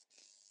paper.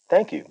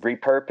 Thank you.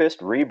 Repurposed,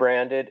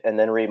 rebranded, and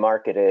then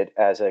remarketed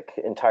as an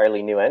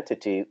entirely new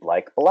entity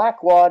like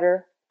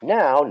Blackwater,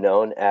 now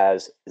known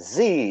as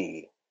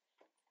Z.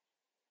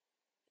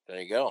 There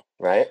you go.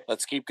 Right?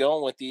 Let's keep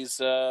going with these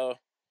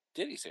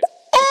ditties here.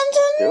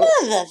 And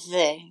another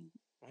thing.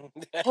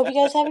 Hope you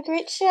guys have a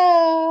great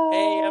show.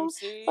 Hey,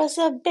 MC. What's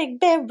up, Big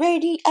Bear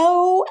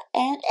Radio?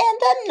 And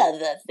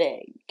another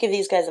thing. Give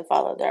these guys a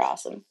follow. They're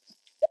awesome.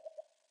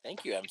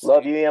 Thank you, MC.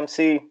 Love you,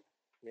 MC.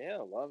 Yeah,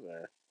 love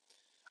her.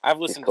 I've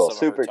listened to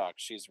some of her talk.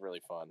 She's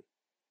really fun.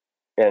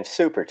 And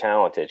super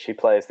talented. She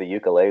plays the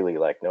ukulele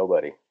like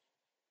nobody.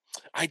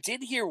 I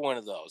did hear one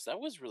of those. That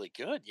was really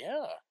good.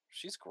 Yeah,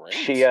 she's great.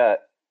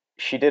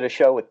 She did a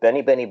show with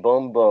Benny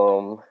Boom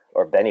Boom,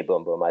 or Benny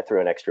Boom Boom. I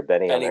threw an extra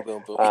Benny on there.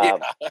 Boom Boom.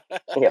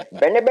 Yeah,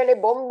 Benny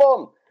Boom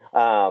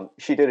Boom.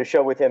 She did a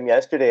show with him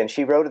yesterday, and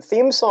she wrote a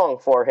theme song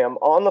for him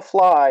on the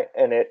fly,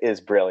 and it is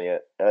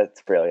brilliant.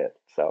 It's brilliant.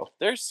 So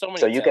there's so many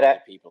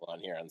talented people on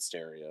here on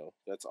stereo.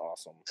 That's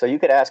awesome. So you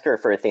could ask her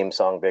for a theme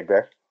song, Big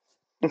Bear.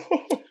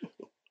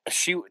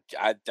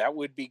 That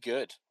would be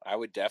good. I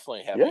would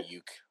definitely have a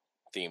uke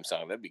theme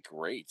song. That'd be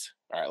great.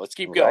 All right, let's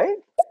keep going. Right?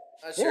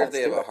 I'm not sure if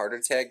they have a heart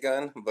attack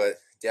gun, but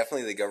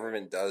definitely the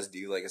government does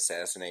do like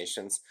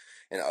assassinations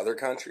in other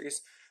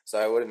countries. So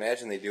I would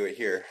imagine they do it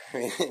here. I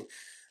mean,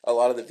 a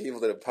lot of the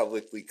people that have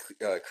publicly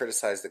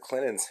criticized the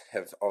Clintons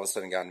have all of a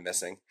sudden gone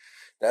missing.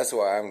 That's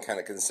why I'm kind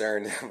of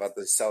concerned about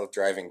the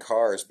self-driving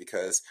cars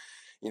because,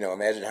 you know,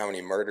 imagine how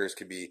many murders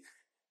could be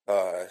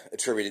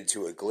attributed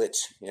to a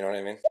glitch. You know what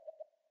I mean?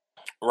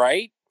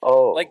 Right?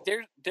 Oh. Like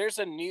there's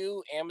a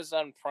new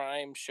Amazon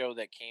Prime show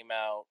that came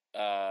out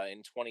in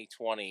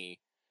 2020.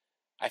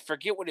 I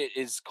forget what it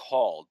is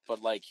called, but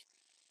like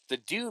the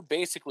dude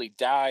basically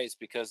dies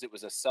because it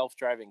was a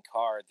self-driving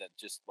car that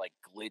just like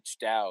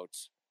glitched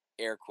out,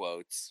 air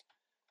quotes,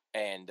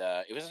 and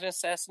it was an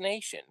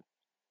assassination.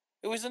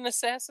 It was an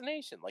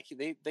assassination. Like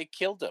they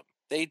killed him.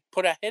 They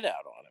put a hit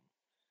out on him.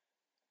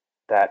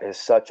 That is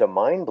such a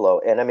mind blow.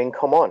 And I mean,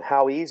 come on,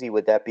 how easy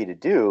would that be to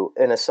do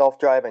in a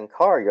self-driving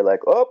car? You're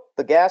like, oh,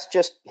 the gas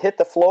just hit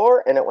the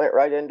floor and it went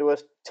right into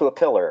a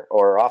pillar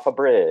or off a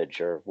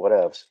bridge or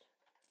whatever.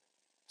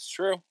 It's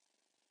true.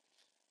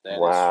 That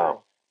wow. is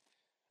true.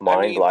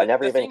 Mind blow. I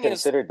never even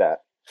considered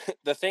that.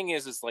 The thing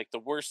is like the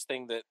worst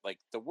thing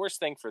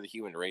for the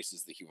human race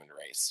is the human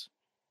race.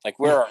 Like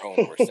we're our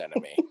own worst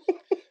enemy.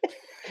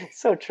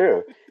 So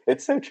true.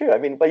 It's so true. I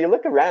mean, but you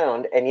look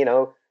around and, you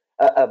know,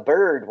 a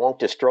bird won't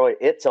destroy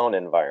its own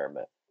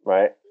environment,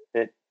 right?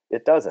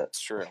 It doesn't. It's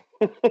true.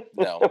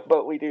 No.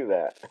 But we do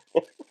that.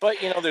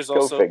 But, you know, there's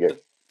also,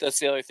 that's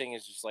the other thing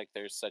is just like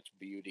there's such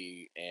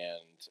beauty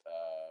and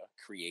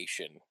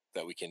creation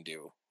that we can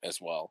do as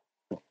well.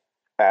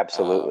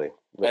 Absolutely.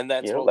 And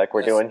that's, you know, like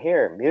we're doing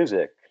here,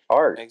 music,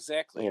 art.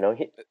 Exactly. You know,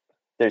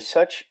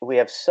 we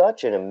have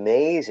such an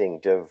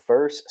amazing,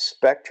 diverse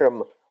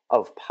spectrum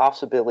of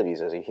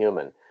possibilities as a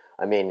human.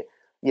 I mean,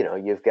 you know,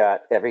 you've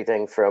got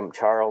everything from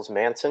Charles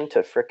Manson to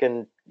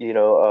frickin', you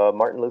know,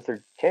 Martin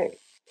Luther King.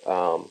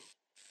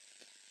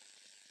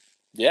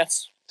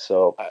 Yes.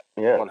 So,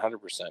 yeah. 100%.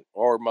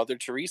 Or Mother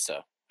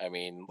Teresa. I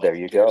mean, like, there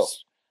you go.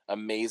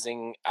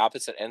 Amazing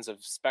opposite ends of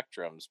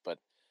spectrums, but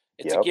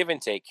it's a give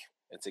and take.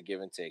 It's a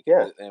give and take.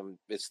 Yeah. And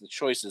it's the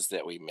choices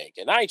that we make.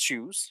 And I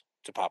choose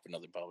to pop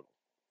another bottle.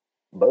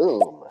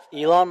 Boom.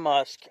 Elon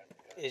Musk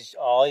is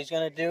all he's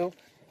going to do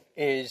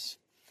is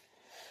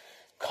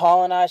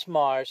colonize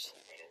Mars.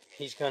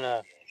 He's going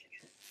to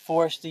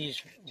force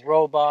these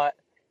robots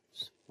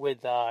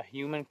with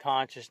human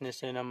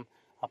consciousness in them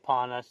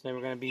upon us. Then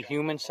we're going to be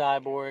human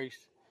cyborgs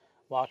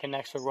walking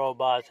next to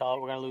robots. We're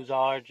going to lose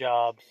all our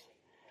jobs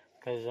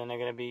because then they're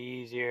going to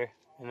be easier.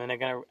 And then they're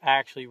going to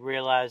actually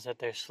realize that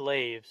they're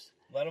slaves.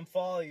 Let them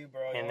follow you,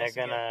 bro. And they're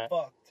going to...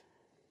 fucked.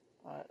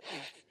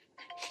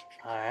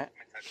 All right.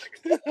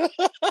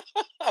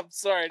 I'm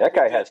sorry. That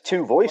guy has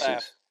two voices.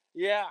 Laugh.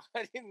 Yeah,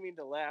 I didn't mean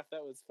to laugh.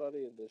 That was funny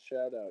in the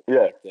shout out. Yeah.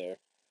 Right there.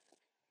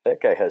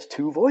 That guy has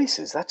two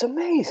voices. That's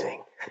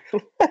amazing.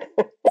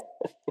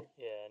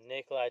 Yeah,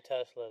 Nikola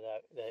Tesla,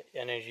 that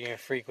energy and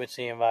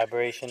frequency and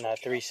vibration, that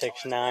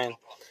 369,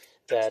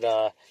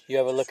 that you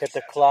ever look at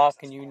the clock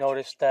and you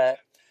notice that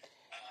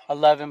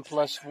 11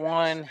 plus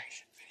 1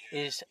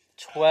 is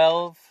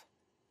 12,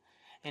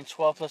 and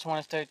 12 plus 1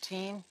 is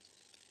 13.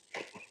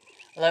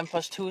 11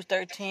 plus 2 is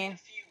 13.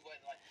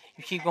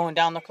 You keep going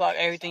down the clock,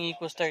 everything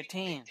equals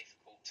 13.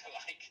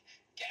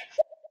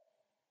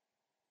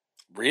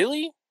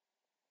 Really?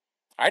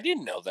 I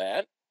didn't know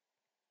that.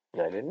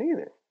 I didn't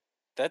either.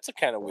 That's a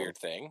kind of weird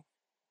thing.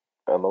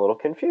 I'm a little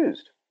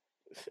confused.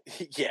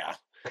 Yeah,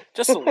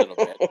 just a little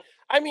bit.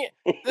 I mean,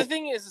 the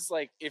thing is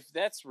like, if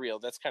that's real,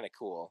 that's kind of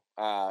cool.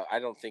 I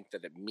don't think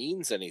that it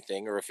means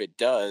anything, or if it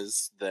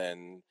does,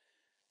 then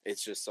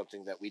it's just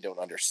something that we don't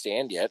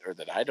understand yet, or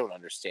that I don't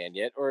understand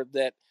yet, or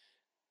that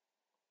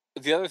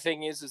the other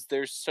thing is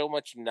there's so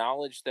much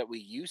knowledge that we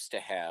used to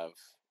have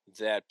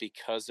that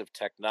because of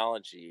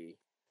technology,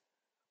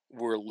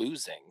 we're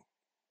losing.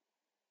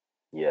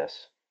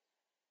 Yes.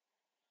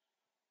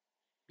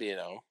 You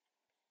know?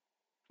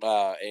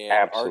 And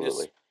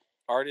absolutely.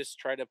 Artists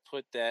try to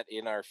put that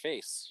in our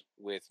face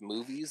with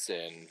movies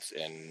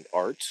and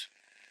art.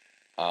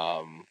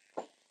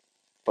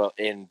 But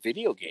in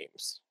video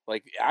games.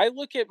 Like, I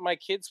look at my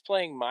kids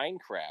playing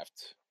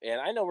Minecraft,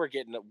 and I know we're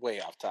getting way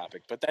off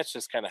topic, but that's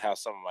just kind of how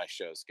some of my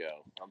shows go.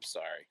 I'm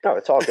sorry. No,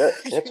 it's all good.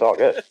 It's all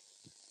good.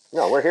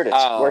 No, we're here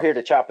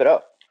to chop it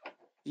up.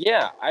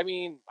 Yeah, I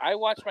mean, I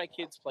watch my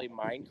kids play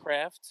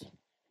Minecraft,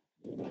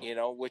 you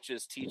know, which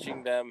is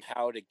teaching them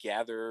how to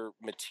gather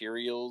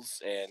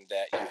materials and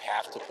that you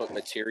have to put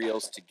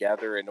materials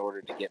together in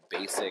order to get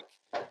basic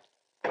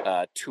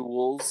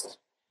tools,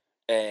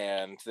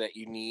 and that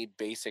you need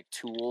basic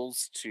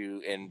tools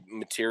and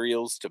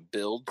materials to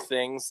build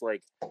things.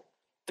 Like,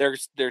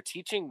 they're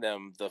teaching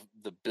them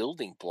the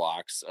building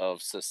blocks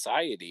of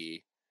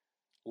society,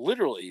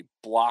 literally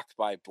block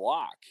by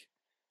block.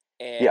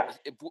 And yeah.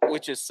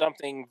 Which is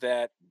something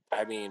that,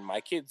 I mean,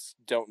 my kids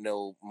don't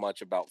know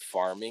much about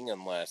farming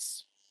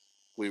unless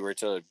we were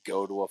to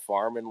go to a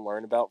farm and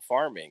learn about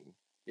farming.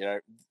 You know,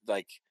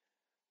 like,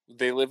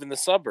 they live in the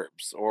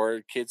suburbs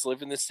or kids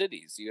live in the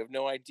cities. You have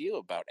no idea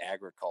about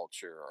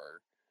agriculture,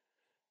 or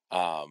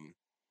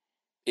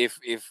if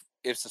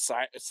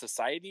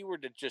society were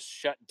to just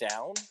shut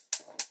down,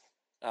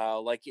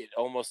 like it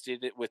almost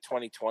did it with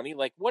 2020.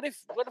 Like, what if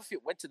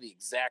it went to the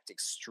exact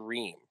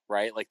extreme,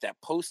 right? Like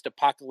that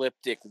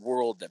post-apocalyptic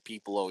world that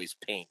people always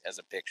paint as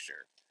a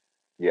picture.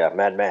 Yeah,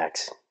 Mad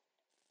Max.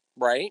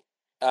 Right?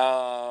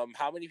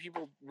 How many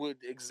people would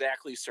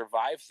exactly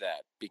survive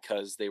that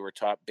because they were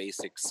taught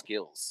basic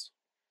skills?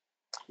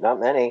 Not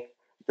many.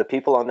 The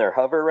people on their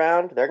hover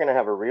round, they're going to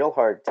have a real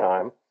hard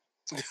time.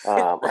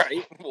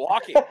 Right?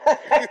 Walking.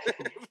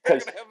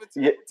 because gonna have a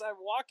terrible time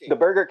walking. The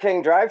Burger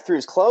King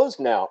drive-thru's closed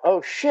now.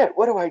 Oh shit!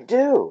 What do I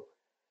do?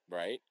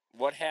 Right.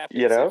 What happens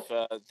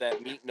if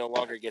that meat no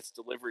longer gets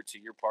delivered to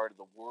your part of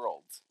the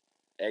world,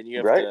 and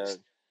you have to?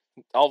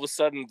 All of a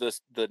sudden,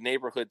 the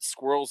neighborhood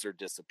squirrels are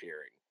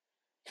disappearing.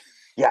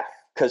 Yeah,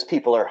 because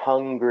people are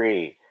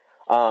hungry.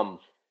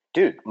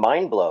 Dude,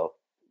 mind blow.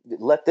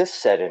 Let this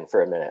set in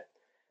for a minute.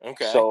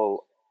 Okay.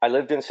 So I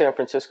lived in San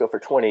Francisco for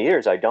 20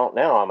 years. I don't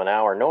now. I'm an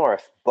hour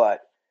north,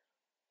 but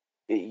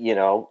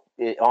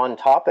on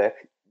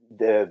topic,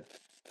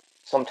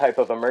 some type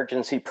of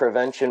emergency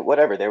prevention,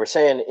 whatever. They were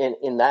saying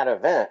in that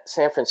event,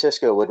 San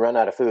Francisco would run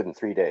out of food in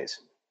 3 days.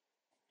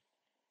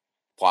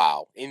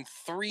 Wow. In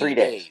 3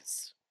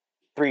 days.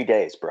 3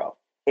 days, bro.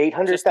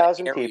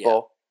 800,000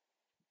 people,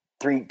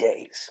 3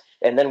 days.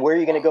 And then where are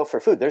you going to go for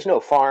food? There's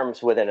no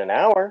farms within an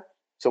hour.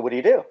 So what do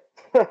you do?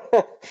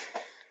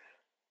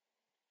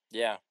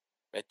 Yeah.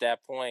 At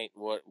that point,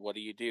 what do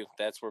you do?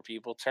 That's where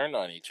people turn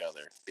on each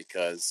other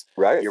because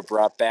you're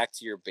brought back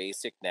to your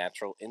basic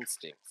natural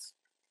instincts.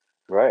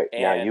 Right.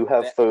 And now you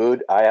have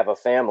food. I have a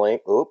family.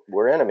 Oop,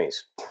 we're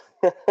enemies.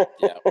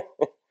 Yeah.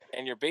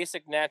 And your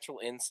basic natural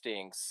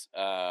instincts,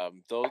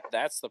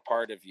 that's the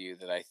part of you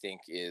that I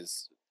think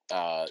is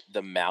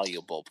the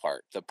malleable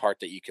part, the part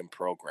that you can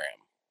program,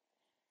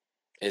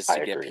 is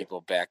to get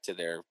people back to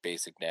their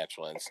basic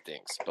natural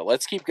instincts. But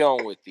let's keep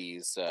going with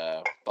these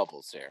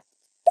bubbles here.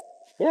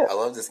 Yeah. I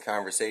love this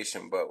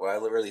conversation, but what I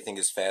really think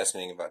is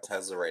fascinating about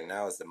Tesla right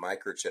now is the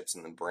microchips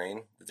in the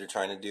brain that they're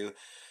trying to do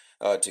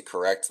to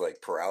correct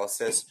like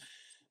paralysis,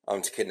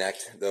 to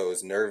connect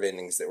those nerve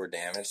endings that were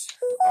damaged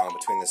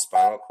between the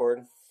spinal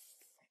cord.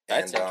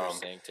 That's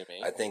interesting to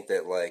me. I think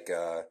that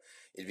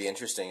it'd be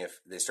interesting if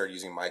they started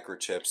using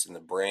microchips in the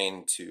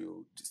brain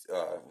to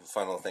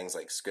funnel things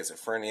like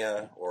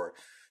schizophrenia or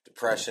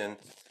depression,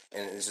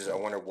 and it's just I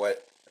wonder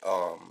what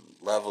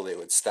level they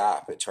would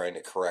stop at trying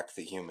to correct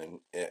the human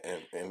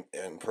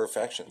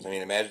imperfections. I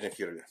mean, imagine if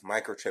you had a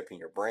microchip in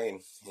your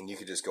brain and you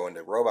could just go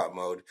into robot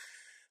mode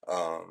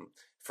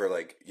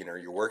for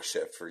your work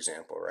shift, for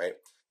example, right?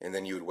 And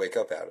then you would wake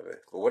up out of it.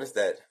 But what if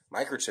that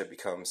microchip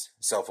becomes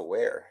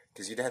self-aware?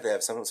 Because you'd have to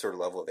have some sort of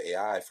level of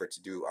AI for it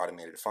to do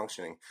automated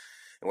functioning.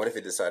 And what if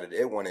it decided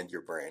it wanted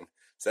your brain?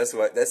 So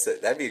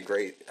that'd be a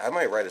great. I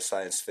might write a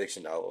science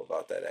fiction novel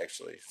about that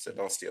actually. So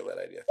don't steal that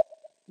idea.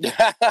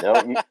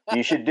 No,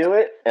 you should do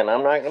it, and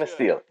I'm not going to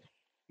steal it.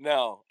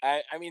 No,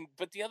 I mean,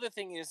 but the other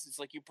thing is, it's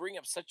like you bring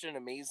up such an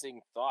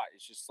amazing thought.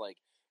 It's just like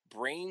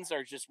brains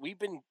are just we've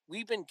been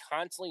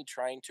constantly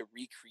trying to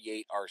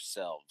recreate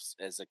ourselves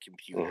as a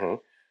computer,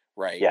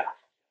 right? Yeah.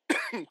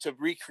 To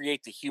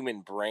recreate the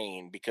human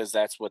brain, because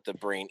that's what the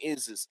brain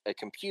is a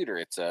computer.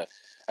 It's a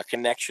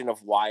connection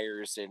of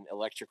wires and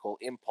electrical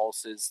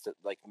impulses to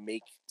like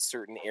make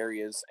certain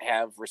areas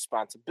have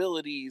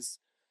responsibilities.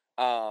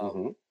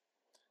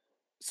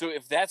 So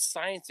if that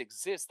science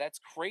exists, that's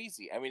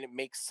crazy. I mean, it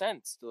makes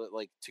sense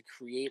to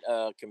create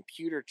a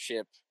computer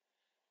chip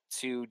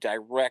to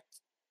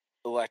direct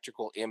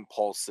electrical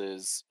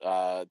impulses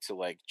to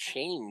like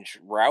change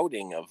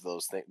routing of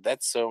those things.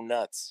 That's so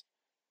nuts.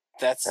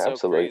 That's so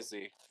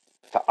crazy.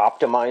 To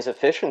optimize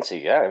efficiency.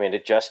 Yeah. I mean,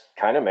 it just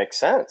kind of makes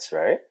sense,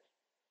 right?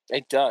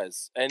 It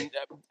does. And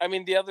I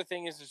mean, the other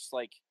thing is just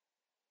like,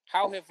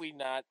 how have we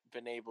not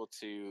been able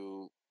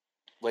to,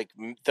 like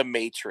the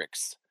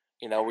Matrix,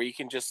 where you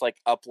can just like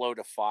upload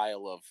a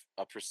file of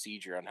a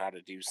procedure on how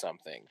to do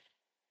something.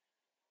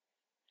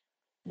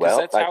 Well,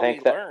 that's how we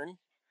learn.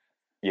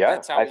 Yeah,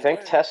 I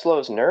think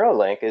Tesla's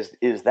Neuralink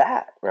is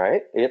that,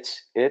 right?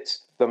 It's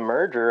the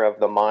merger of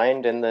the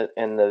mind and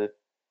the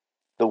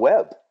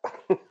web.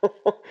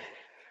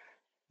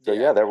 So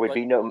yeah, there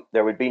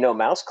would be no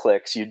mouse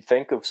clicks. You'd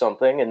think of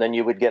something and then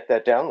you would get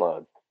that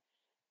download.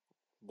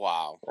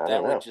 Wow,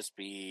 that would just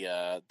be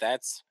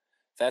that's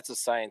a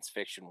science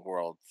fiction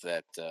world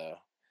that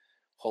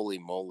holy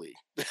moly.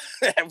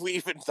 Have we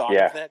even thought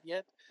of that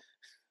yet?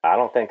 I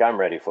don't think I'm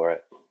ready for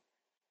it.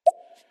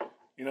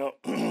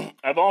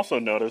 I've also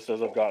noticed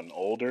as I've gotten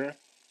older,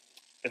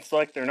 it's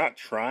like they're not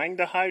trying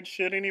to hide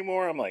shit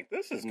anymore. I'm like,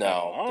 this is kind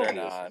of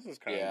obvious. This is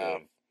kind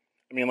of,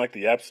 I mean, like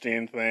the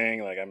Epstein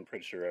thing, like I'm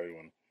pretty sure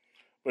everyone.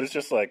 But it's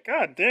just like,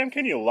 God damn,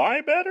 can you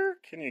lie better?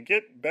 Can you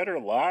get better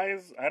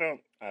lies? I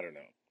don't know.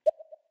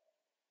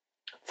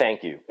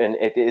 Thank you. And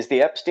is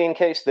the Epstein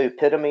case the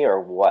epitome or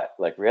what?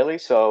 Like, really?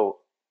 So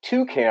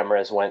 2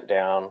 cameras went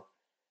down.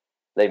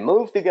 They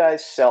moved the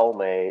guy's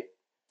cellmate.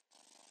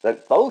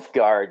 That both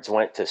guards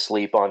went to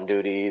sleep on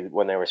duty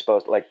when they were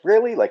supposed to. Like,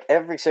 really? Like,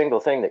 every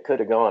single thing that could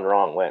have gone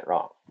wrong went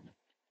wrong.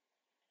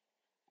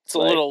 It's a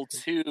little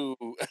too...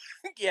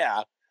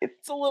 yeah.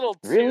 It's a little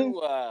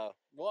too...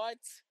 what?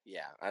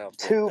 Yeah, I don't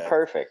think too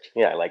perfect.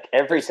 Yeah, like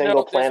every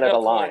single planet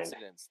aligned.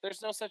 Coincidence.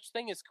 There's no such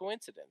thing as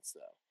coincidence,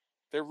 though.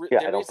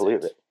 I don't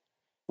believe it.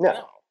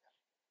 No.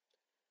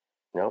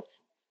 Nope.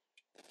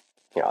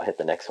 Yeah, I'll hit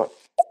the next one.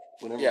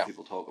 Whenever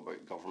people talk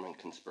about government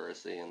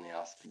conspiracy and they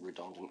ask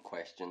redundant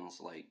questions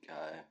like,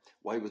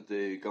 why would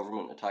the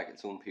government attack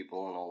its own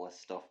people and all this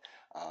stuff,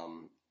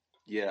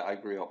 Yeah, I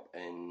grew up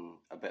in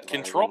a bit of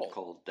Control. Ireland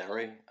called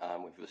Derry.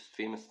 We've this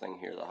famous thing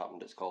here that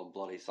happened. It's called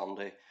Bloody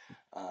Sunday.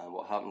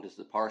 What happened is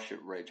the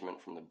parachute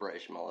regiment from the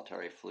British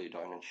military flew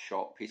down and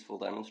shot peaceful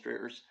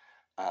demonstrators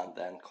and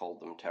then called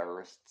them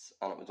terrorists.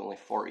 And it was only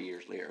 40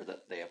 years later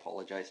that they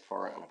apologised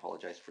for it and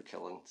apologised for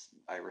killing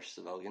Irish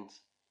civilians.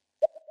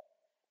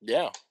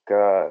 Yeah.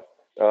 God.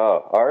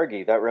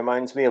 Argy, that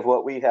reminds me of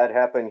what we had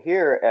happen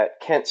here at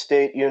Kent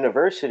State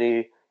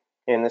University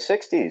in the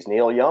 60s.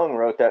 Neil Young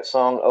wrote that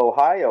song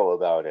Ohio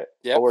about it.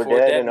 Yep, Four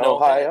Dead in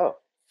Ohio.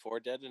 4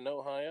 Dead in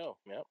Ohio.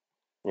 Yep.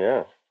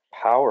 Yeah.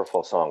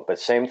 Powerful song. But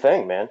same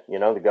thing, man. You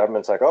know, the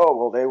government's like, oh,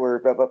 well, they were,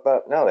 blah, blah, blah.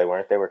 No, they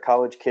weren't. They were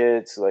college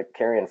kids, like,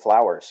 carrying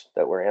flowers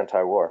that were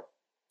anti-war.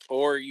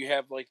 Or you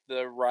have, like,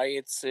 the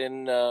riots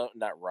in,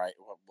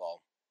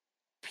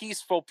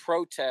 peaceful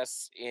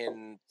protests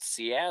in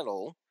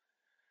Seattle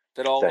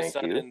that all of a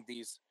sudden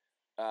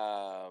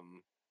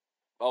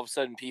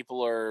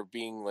people are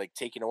being, like,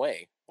 taken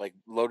away, like,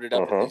 loaded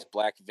up in these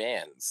black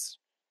vans.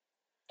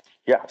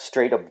 Yeah,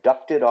 straight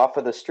abducted off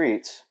of the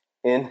streets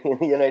in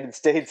the United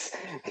States.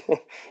 the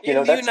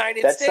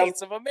United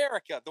States of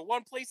America, the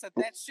one place that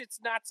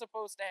shit's not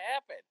supposed to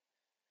happen.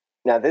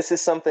 Now, this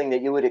is something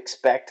that you would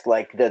expect,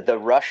 like, the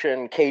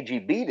Russian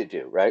KGB to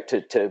do, right?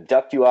 To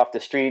abduct you off the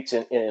streets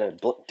in a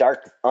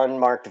dark,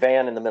 unmarked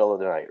van in the middle of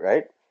the night,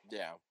 right?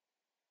 Yeah.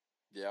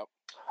 Yep.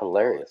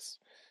 Hilarious.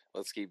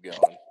 Let's keep going.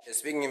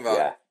 Speaking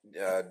about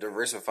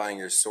diversifying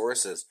your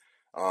sources,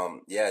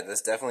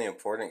 that's definitely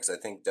important, because I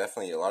think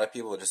definitely a lot of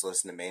people just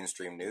listen to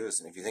mainstream news,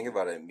 and if you think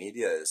about it,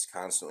 media is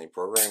constantly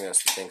programming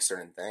us to think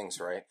certain things,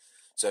 right?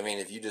 So I mean,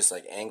 if you just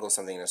like angle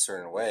something in a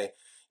certain way,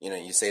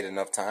 you say it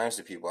enough times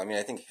to people. I mean,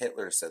 I think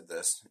Hitler said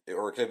this,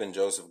 or it could have been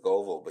Joseph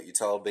Goebbels, but you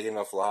tell a big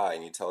enough lie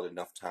and you tell it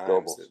enough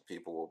times that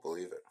people will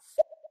believe it.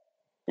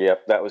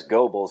 Yep, that was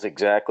Goebbels,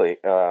 exactly.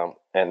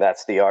 And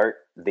that's the art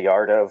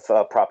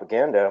of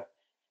propaganda,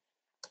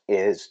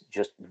 is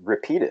just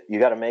repeat it. You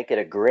got to make it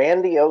a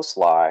grandiose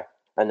lie,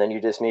 and then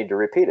you just need to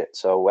repeat it.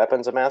 So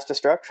weapons of mass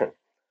destruction.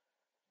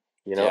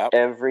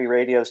 Every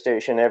radio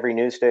station, every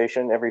news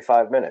station, every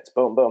 5 minutes,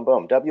 boom, boom,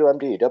 boom,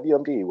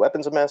 WMD,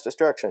 weapons of mass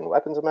destruction,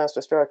 weapons of mass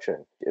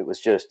destruction. It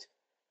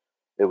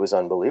was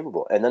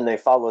unbelievable. And then they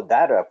followed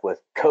that up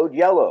with code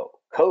yellow,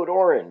 code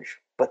orange,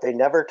 but they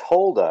never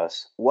told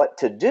us what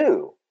to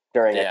do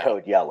during a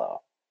code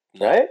yellow,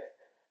 right?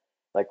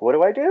 Like, what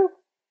do I do?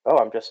 Oh,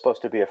 I'm just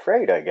supposed to be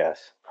afraid, I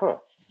guess. Huh.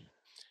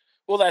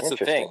 Well, that's the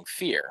thing.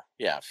 Fear.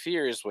 Yeah,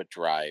 fear is what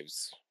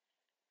drives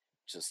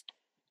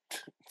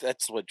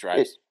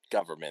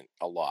government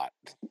a lot,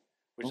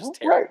 which is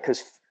terrible. Right,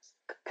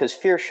 because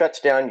fear shuts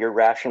down your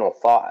rational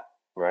thought,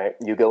 right?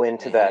 You go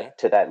into that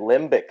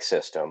limbic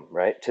system,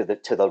 right? To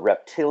the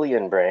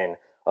reptilian brain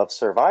of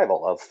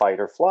survival, of fight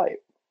or flight.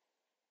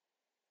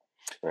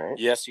 Right?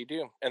 Yes, you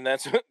do. And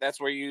that's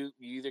where you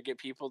either get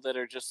people that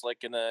are just like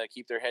gonna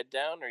keep their head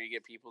down, or you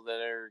get people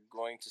that are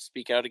going to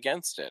speak out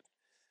against it.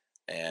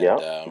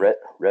 And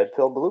red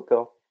pill, blue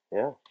pill.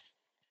 Yeah.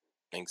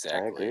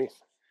 Exactly. I agree.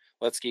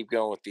 Let's keep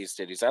going with these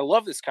cities. I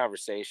love this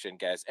conversation,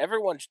 guys.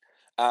 Everyone,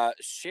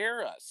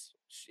 share us.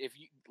 If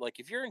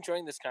you're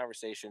enjoying this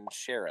conversation,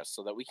 share us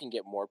so that we can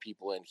get more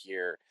people in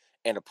here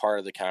and a part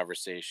of the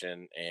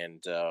conversation.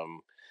 And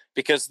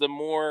because the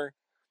more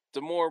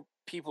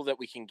people that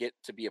we can get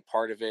to be a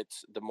part of it,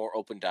 the more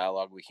open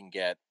dialogue we can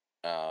get.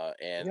 The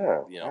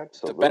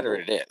better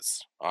it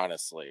is,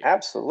 honestly.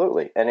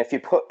 Absolutely. And if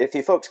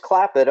you folks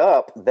clap it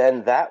up,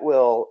 then that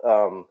will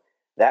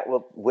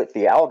with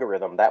the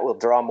algorithm, that will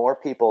draw more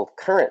people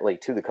currently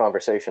to the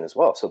conversation as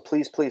well. So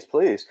please, please,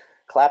 please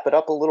clap it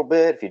up a little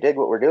bit if you dig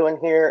what we're doing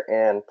here,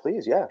 and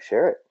please,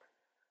 share it.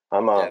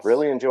 I'm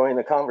really enjoying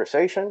the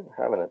conversation.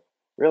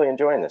 Really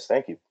enjoying this.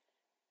 Thank you.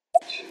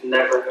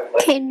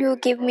 Can you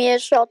give me a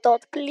shout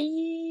out,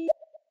 please?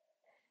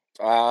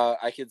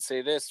 I could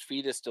say this: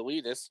 fetus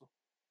deletus.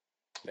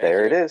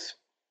 There it is.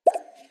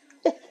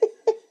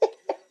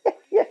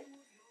 Yeah.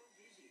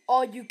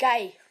 Oh, you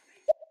gay.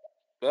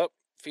 Oh,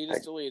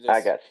 fetus deletus.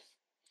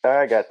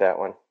 I got that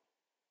one.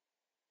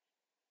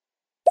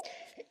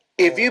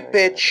 If you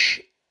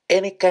pitch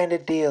any kind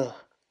of deal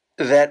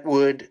that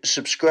would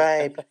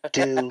subscribe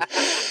to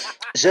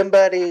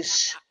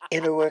somebody's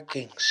inner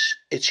workings,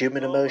 it's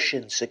human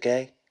emotions,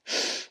 okay?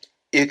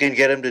 You can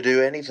get them to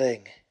do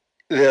anything.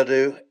 They'll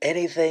do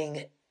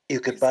anything you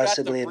could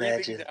possibly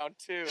imagine.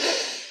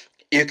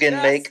 You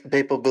can make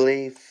people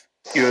believe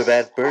you're a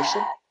bad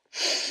person.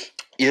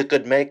 You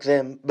could make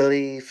them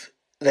believe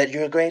that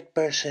you're a great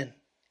person,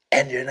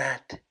 and you're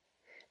not.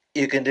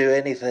 You can do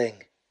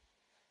anything.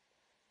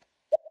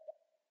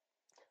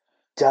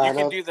 Donald.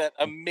 You can do that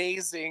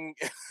amazing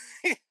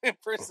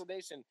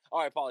impersonation. Oh,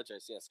 I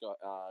apologize. Yes, go.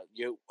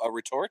 You a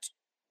retort?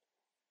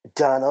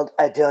 Donald,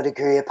 I don't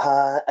agree.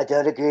 I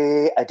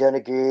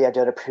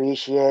don't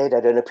appreciate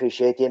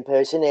the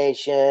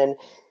impersonation.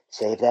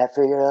 Save that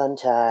for your own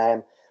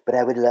time. But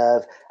I would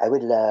love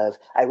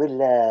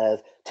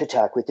to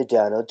talk with the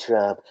Donald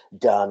Trump,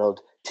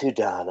 Donald to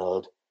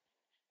Donald.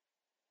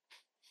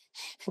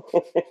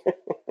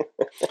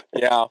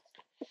 Yeah.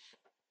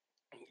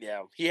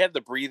 Yeah, he had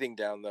the breathing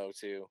down though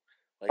too.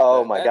 Like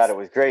oh my god, it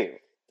was great.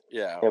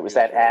 Yeah, it was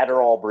that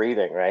Adderall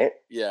breathing, right?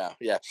 Yeah.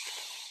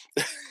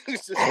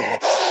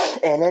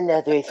 And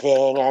another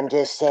thing, I'm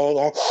just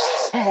saying.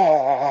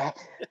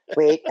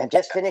 Wait, I'm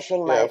just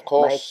finishing my of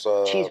course, my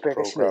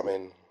cheeseburger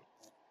programming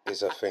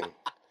is a thing.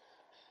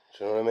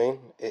 Do you know what I mean?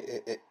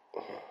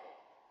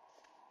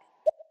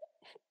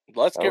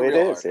 Let's get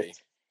real, Harvey.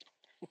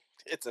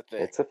 It's a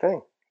thing. It's a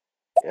thing.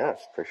 Yeah,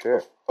 for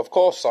sure. Of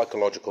course,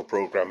 psychological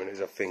programming is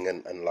a thing,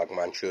 and like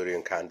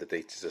Manchurian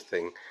Candidate is a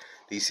thing.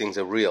 These things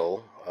are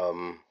real.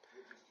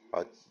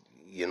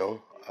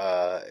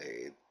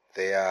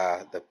 They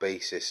are the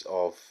basis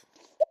of.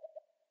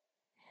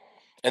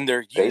 And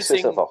they're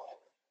using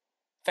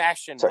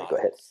fashion models. Go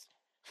ahead.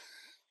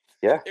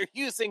 Yeah. They're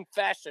using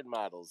fashion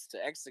models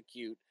to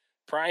execute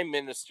prime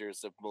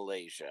ministers of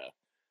Malaysia.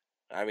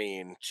 I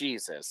mean,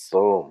 Jesus.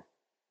 Boom.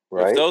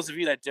 Right. For those of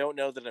you that don't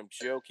know that I'm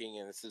joking,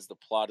 and this is the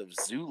plot of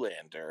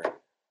Zoolander,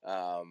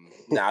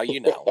 now you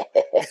know.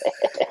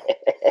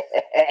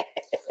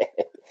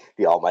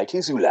 The almighty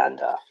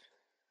Zoolander.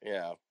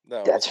 Yeah.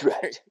 No, that's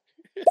right.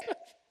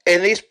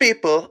 And these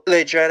people,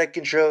 they try to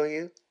control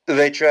you.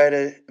 They try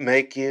to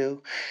make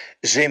you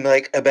seem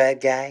like a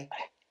bad guy.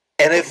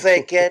 And if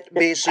they can't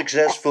be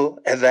successful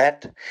at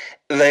that,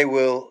 they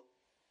will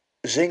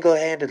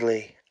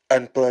single-handedly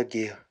unplug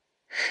you.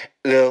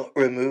 They'll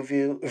remove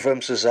you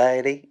from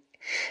society.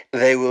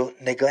 They will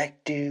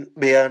neglect you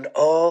beyond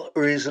all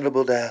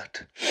reasonable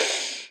doubt.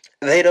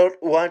 They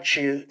don't want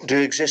you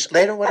to exist.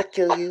 They don't want to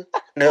kill you.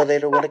 No, they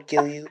don't want to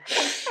kill you.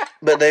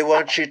 But they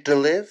want you to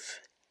live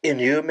in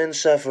human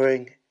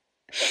suffering,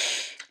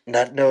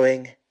 not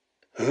knowing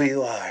who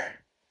you are.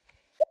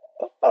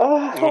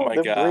 Oh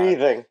my God.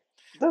 Breathing.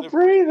 The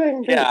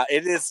breathing. Yeah,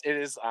 it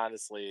is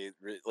honestly,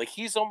 like,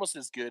 he's almost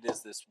as good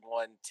as this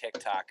one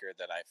TikToker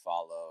that I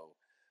follow,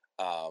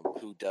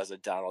 who does a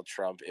Donald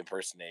Trump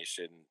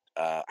impersonation.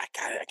 I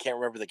can't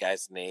remember the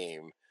guy's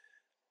name.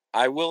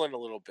 I will in a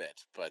little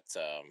bit, but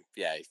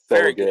yeah,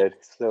 very good.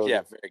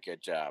 Very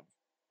good job.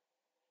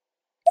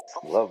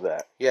 Love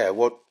that. Yeah,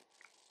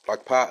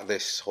 like part of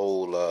this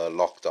whole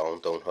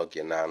lockdown, don't hug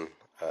your nan,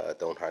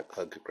 don't hug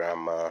your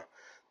grandma,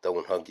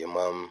 don't hug your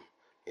mum,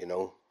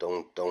 don't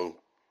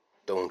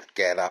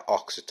get that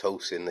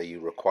oxytocin that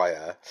you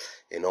require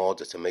in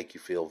order to make you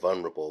feel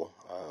vulnerable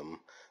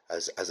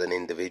as an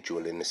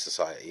individual in this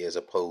society, as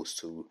opposed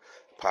to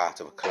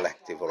part of a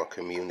collective or a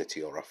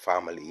community or a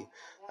family.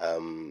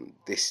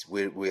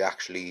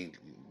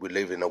 We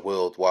live in a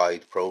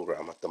worldwide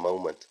program at the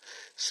moment,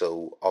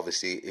 so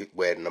obviously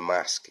wearing a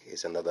mask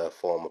is another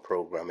form of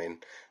programming,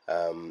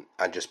 and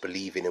just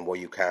believing in what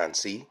you can't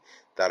see.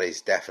 That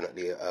is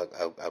definitely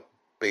a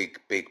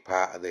big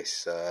part of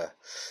this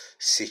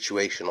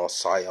situation or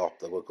psyop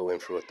that we're going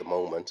through at the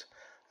moment.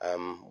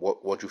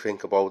 What do you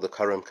think about the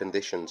current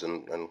conditions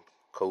and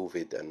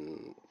COVID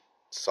and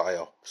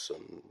psyops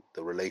and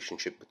the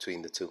relationship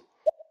between the two?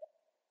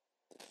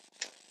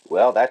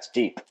 Well, that's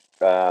deep.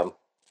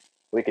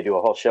 We could do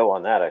a whole show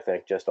on that, I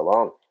think, just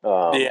alone.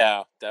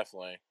 Yeah,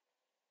 definitely.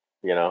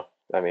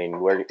 I mean,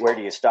 where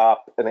do you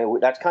stop? I mean,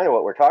 that's kind of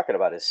what we're talking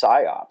about is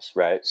psyops,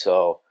 right?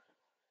 So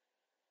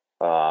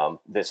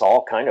this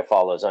all kind of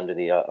follows under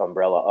the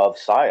umbrella of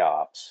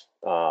psyops.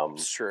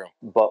 It's true.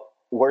 But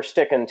we're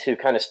sticking to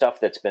kind of stuff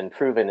that's been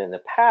proven in the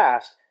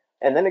past.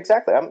 And then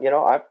exactly,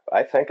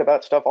 I think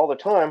about stuff all the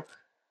time.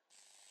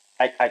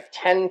 I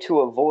tend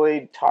to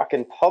avoid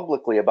talking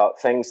publicly about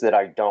things that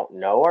I don't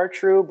know are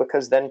true,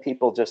 because then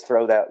people just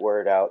throw that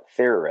word out,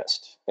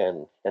 theorist,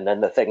 and then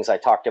the things I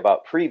talked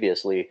about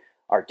previously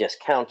are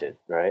discounted,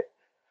 right?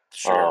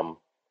 Sure.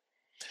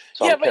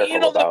 So yeah, but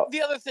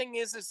the other thing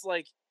is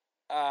like,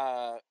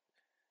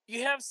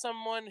 you have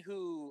someone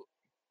who,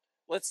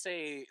 let's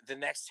say the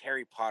next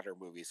Harry Potter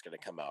movie is going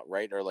to come out,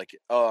 right? Or like,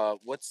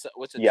 what's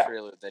a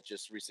trailer that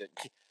just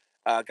recently?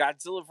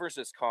 Godzilla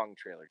vs. Kong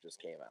trailer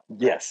just came out. Right?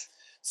 Yes.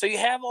 So you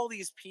have all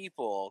these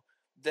people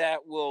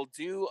that will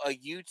do a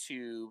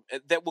YouTube,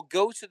 that will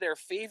go to their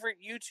favorite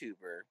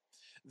YouTuber,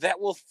 that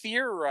will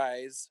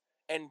theorize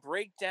and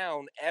break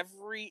down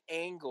every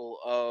angle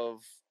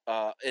of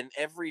in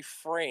every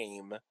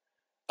frame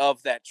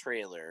of that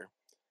trailer,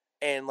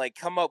 and like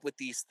come up with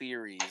these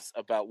theories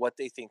about what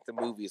they think the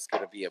movie is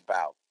going to be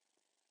about.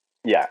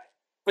 Yeah.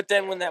 But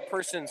then when that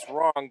person's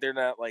wrong, they're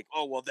not like,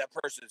 oh, well, that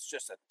person's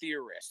just a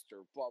theorist or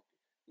blah.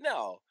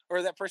 No,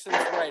 or that person's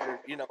right, or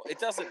it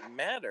doesn't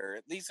matter.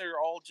 These are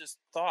all just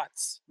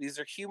thoughts. These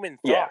are human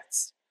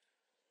thoughts.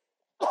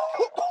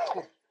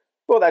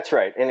 Well, that's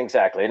right, and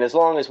exactly. And as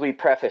long as we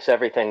preface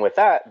everything with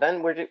that,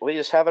 then we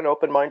just have an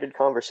open-minded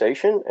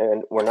conversation,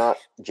 and we're not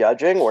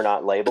judging, we're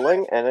not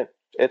labeling, and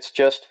it's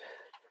just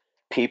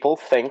people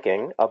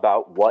thinking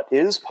about what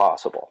is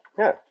possible.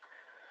 Yeah,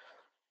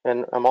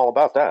 and I'm all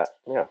about that.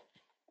 Yeah,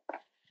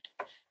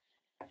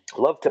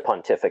 love to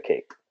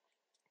pontificate.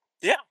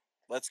 Yeah.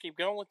 Let's keep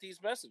going with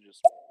these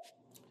messages.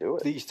 Do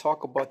it. Please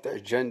talk about the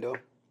agenda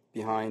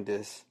behind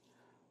this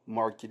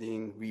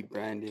marketing,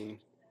 rebranding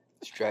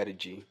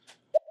strategy.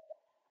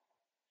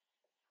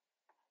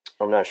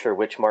 I'm not sure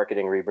which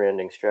marketing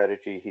rebranding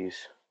strategy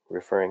he's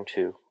referring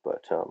to,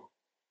 but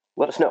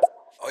let us know.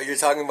 Oh, you're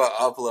talking about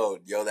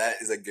Upload. Yo, that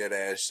is a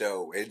good-ass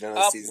show. Waiting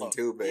on season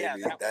 2, baby.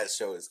 Yeah, that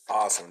show is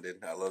awesome,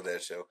 dude. I love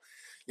that show.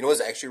 You know what's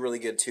actually really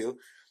good, too?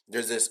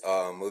 There's this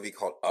movie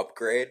called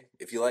Upgrade.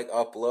 If you like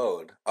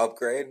Upgrade,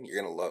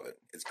 you're going to love it.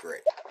 It's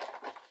great.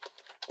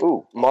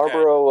 Ooh,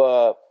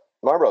 Marlboro,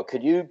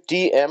 could you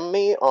DM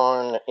me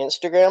on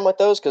Instagram with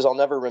those? Because I'll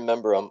never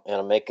remember them, and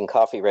I'm making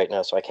coffee right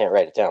now, so I can't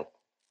write it down.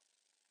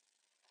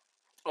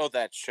 Oh,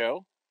 that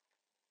show?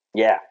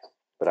 Yeah,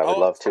 but I would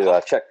love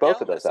to check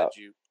both of those out.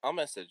 I'll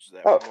message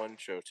that one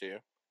show to you.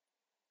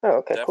 Oh,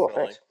 okay, Definitely.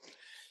 Cool, thanks.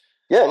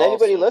 Yeah, and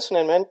anybody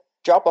listening, man,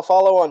 drop a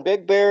follow on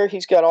Big Bear.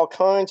 He's got all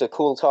kinds of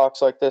cool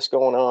talks like this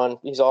going on.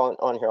 He's on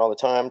here all the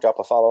time. Drop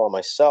a follow on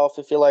myself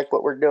if you like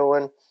what we're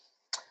doing.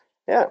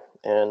 Yeah,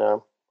 and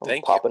I'll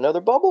pop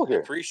another bubble here.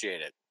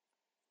 Appreciate it.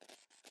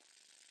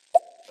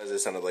 As it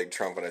sounded like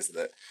Trump when I said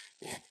that.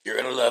 You're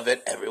going to love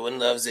it. Everyone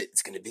loves it.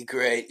 It's going to be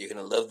great. You're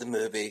going to love the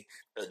movie.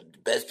 The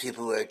best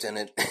people worked on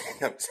it.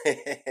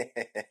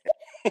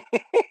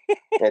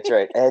 That's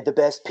right. The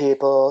best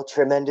people.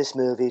 Tremendous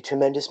movie,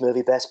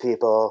 best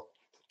people.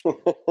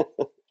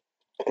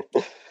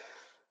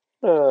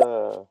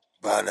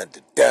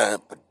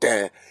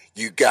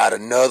 You got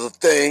another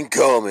thing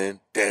coming.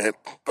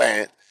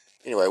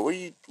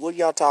 Anyway, what are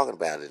y'all talking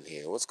about in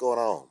here? What's going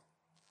on?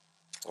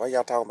 Why are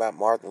y'all talking about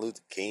Martin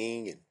Luther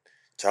King and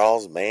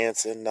Charles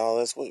Manson and all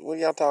this? What are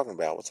y'all talking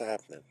about? What's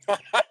happening?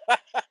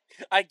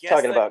 I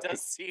guess that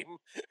does seem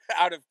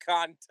out of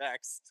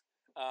context.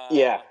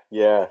 Yeah.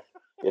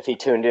 If he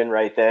tuned in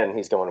right then,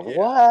 he's going,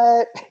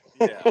 what?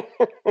 Yeah.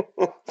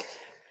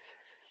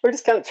 We're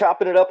just kind of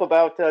chopping it up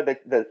about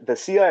the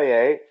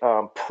CIA,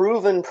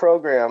 proven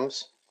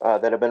programs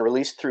that have been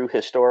released through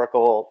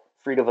historical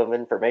Freedom of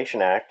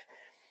Information Act.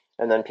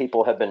 And then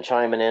people have been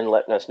chiming in,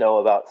 letting us know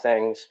about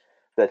things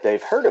that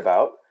they've heard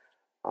about.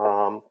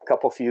 A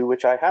few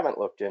which I haven't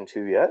looked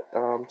into yet.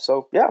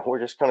 So, yeah, we're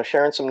just kind of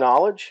sharing some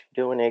knowledge,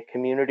 doing a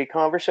community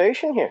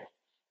conversation here.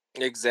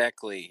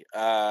 Exactly.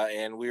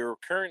 And we were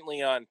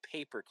currently on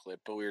Paperclip,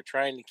 but we were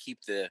trying to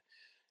keep the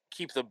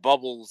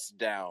bubbles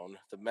down,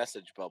 the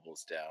message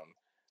bubbles down.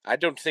 I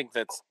don't think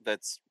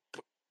that's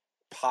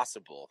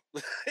possible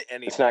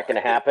anymore. It's not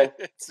going to happen?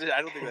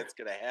 I don't think that's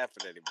going to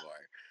happen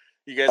anymore.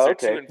 You guys are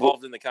too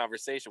involved in the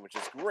conversation, which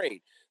is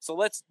great. So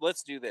let's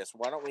do this.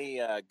 Why don't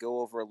we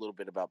go over a little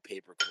bit about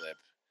Paperclip?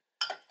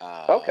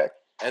 Okay.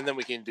 And then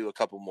we can do a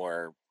couple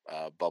more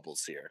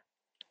bubbles here.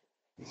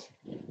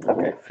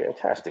 Okay,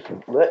 fantastic.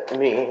 Let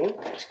me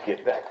just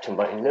get back to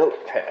my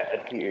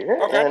notepad here.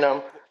 Okay.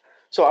 And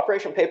so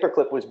Operation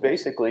Paperclip was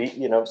basically,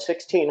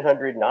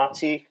 1,600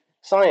 Nazi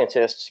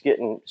scientists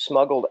getting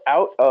smuggled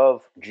out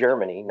of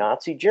Germany,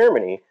 Nazi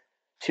Germany,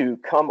 to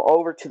come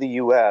over to the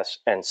U.S.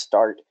 and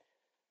start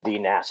the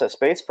NASA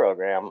space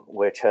program,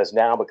 which has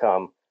now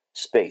become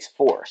Space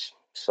Force.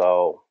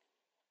 So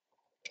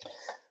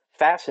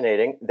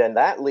fascinating. Then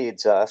that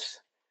leads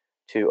us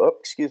to,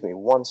 excuse me,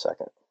 1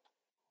 second.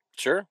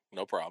 Sure,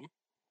 no problem.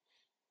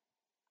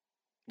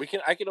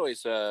 I can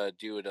always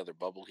do another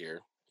bubble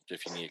here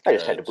if you need.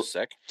 Just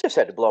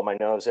had to blow my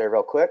nose there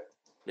real quick.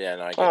 Yeah,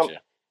 no, I get you.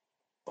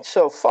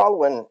 So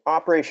following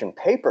Operation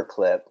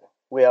Paperclip,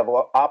 we have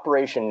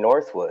Operation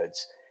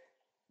Northwoods.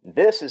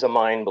 This is a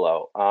mind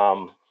blow.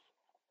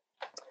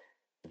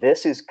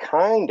 This is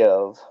kind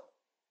of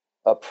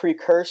a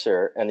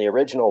precursor and the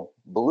original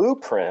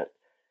blueprint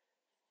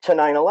to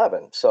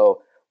 9/11.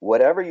 So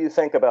whatever you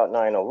think about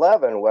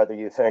 9/11, whether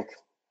you think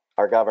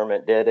our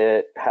government did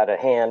it, had a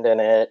hand in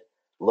it,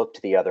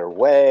 looked the other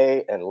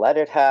way and let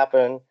it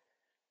happen,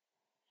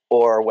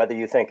 or whether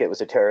you think it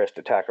was a terrorist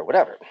attack or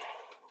whatever.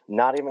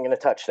 Not even going to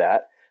touch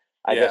that.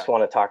 I just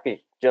want to talk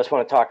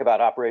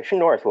about Operation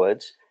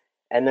Northwoods,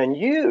 and then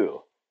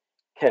you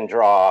can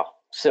draw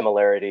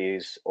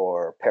similarities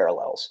or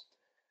parallels.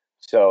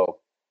 So,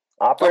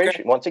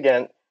 once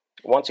again,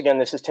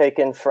 this is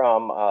taken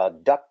from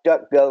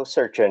DuckDuckGo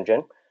search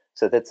engine,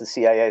 so that the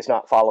CIA is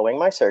not following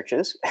my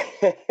searches.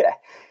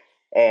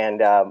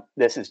 And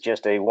this is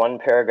just a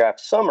one-paragraph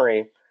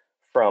summary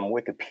from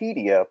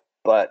Wikipedia,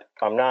 but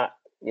I'm not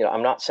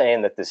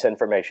saying that this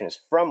information is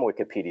from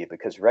Wikipedia,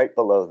 because right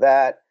below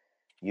that,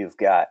 you've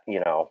got,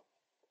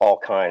 all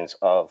kinds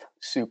of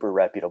super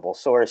reputable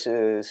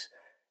sources,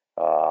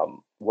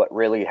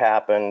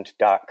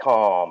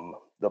 whatreallyhappened.com,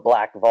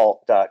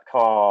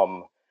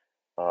 theblackvault.com,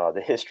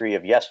 the history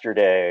of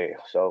yesterday.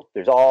 So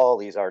there's all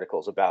these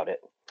articles about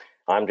it.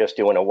 I'm just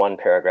doing a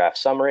one-paragraph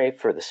summary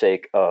for the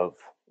sake of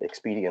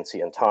expediency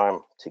and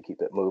time to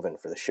keep it moving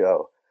for the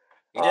show.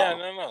 Yeah,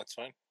 no, it's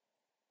fine.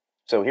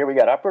 So here we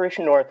got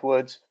Operation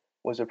Northwoods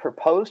was a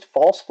proposed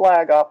false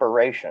flag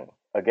operation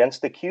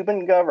against the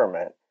Cuban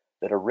government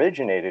that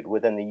originated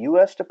within the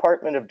U.S.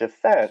 Department of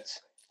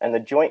Defense and the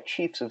Joint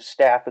Chiefs of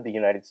Staff of the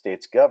United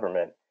States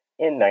government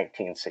in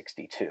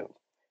 1962.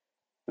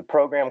 The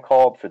program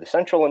called for the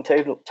Central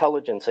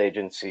Intelligence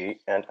Agency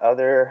and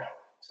other...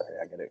 Sorry,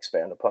 I got to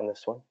expand upon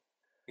this one.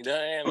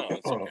 Yeah, no,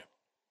 it's okay.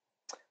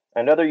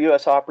 and other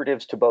U.S.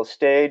 operatives to both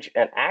stage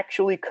and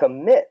actually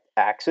commit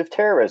acts of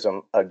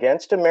terrorism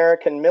against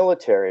American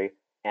military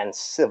and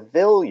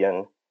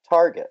civilian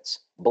targets,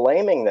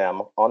 blaming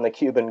them on the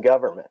Cuban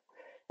government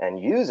and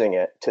using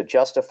it to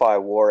justify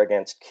war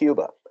against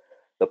Cuba.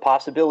 The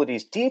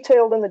possibilities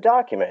detailed in the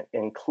document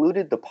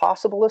included the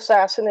possible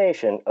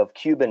assassination of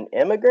Cuban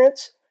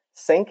immigrants,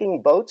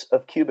 sinking boats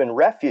of Cuban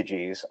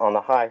refugees on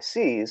the high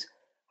seas,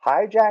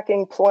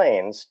 hijacking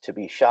planes to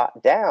be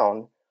shot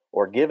down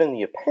or given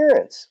the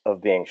appearance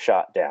of being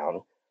shot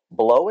down,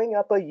 blowing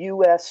up a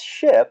U.S.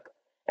 ship,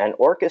 and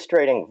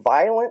orchestrating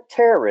violent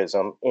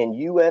terrorism in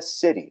U.S.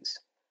 cities.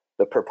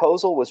 The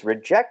proposal was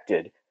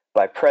rejected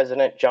by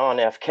President John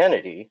F.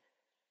 Kennedy.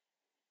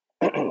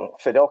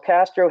 Fidel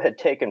Castro had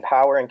taken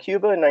power in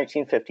Cuba in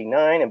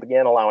 1959 and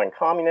began allowing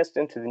communists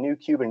into the new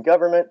Cuban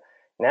government,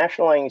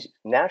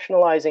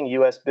 nationalizing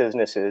U.S.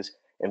 businesses,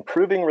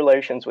 improving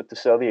relations with the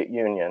Soviet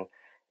Union,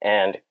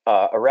 and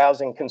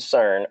arousing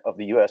concern of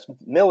the U.S.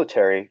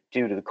 military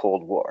due to the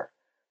Cold War.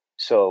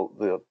 So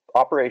the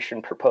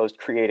operation proposed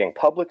creating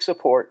public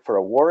support for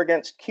a war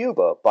against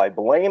Cuba by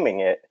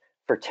blaming it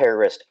for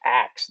terrorist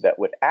acts that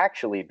would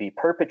actually be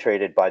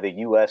perpetrated by the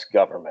U.S.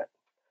 government.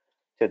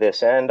 To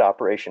this end,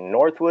 Operation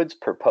Northwoods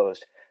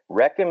proposed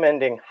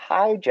recommending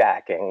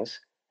hijackings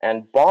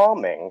and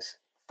bombings,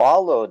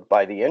 followed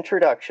by the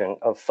introduction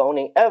of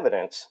phony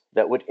evidence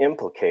that would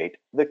implicate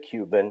the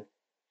Cuban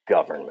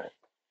government.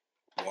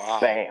 Wow.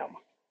 Bam.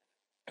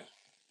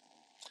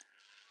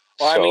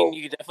 Well, I mean,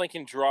 you definitely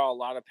can draw a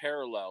lot of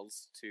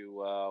parallels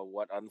to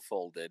what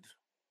unfolded.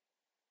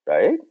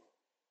 Right?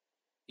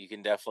 You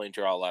can definitely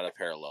draw a lot of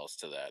parallels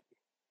to that.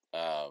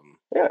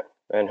 Yeah.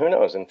 And who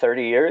knows, in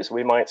 30 years,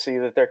 we might see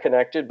that they're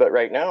connected. But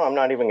right now, I'm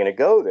not even going to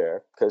go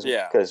there because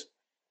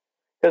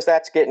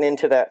that's getting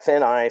into that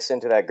thin ice,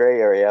 into that gray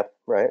area,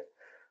 right?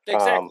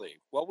 Exactly.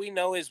 What we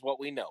know is what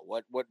we know.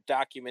 What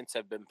documents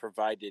have been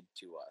provided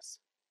to us.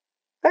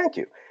 Thank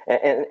you.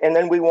 And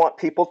then we want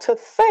people to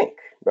think,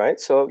 right?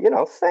 So,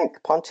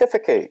 think,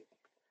 pontificate,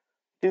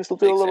 do a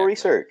little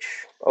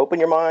research, open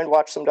your mind,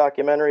 watch some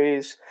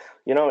documentaries.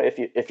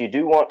 If you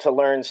do want to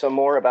learn some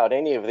more about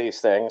any of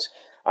these things,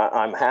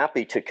 I'm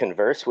happy to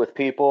converse with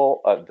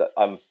people.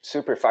 I'm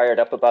super fired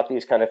up about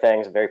these kind of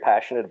things. I'm very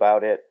passionate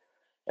about it,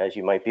 as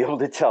you might be able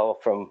to tell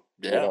from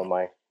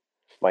my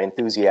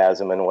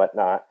enthusiasm and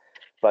whatnot.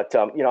 But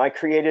I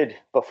created,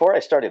 before I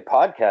started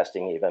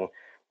podcasting even,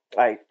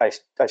 I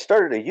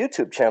started a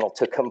YouTube channel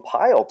to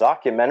compile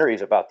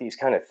documentaries about these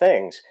kind of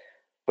things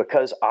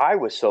because I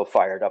was so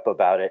fired up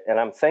about it. And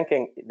I'm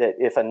thinking that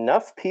if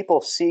enough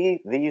people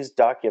see these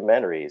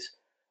documentaries,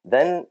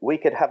 then we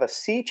could have a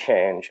sea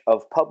change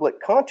of public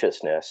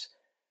consciousness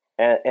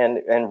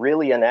and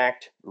really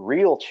enact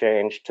real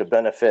change to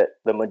benefit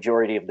the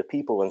majority of the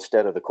people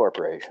instead of the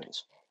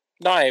corporations.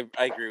 No, I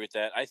agree with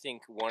that. I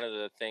think one of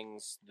the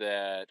things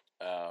that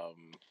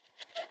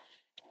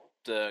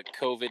the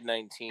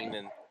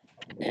COVID-19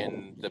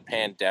 and the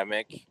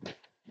pandemic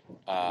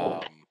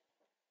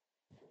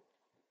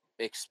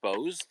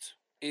exposed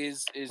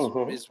is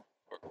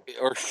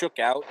or shook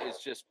out is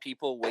just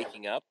people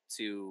waking up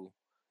to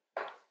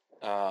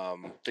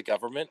the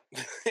government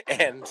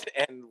and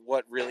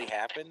what really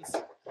happens.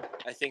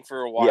 I think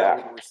for a while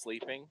we were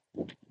sleeping,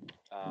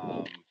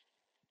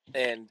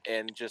 and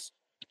just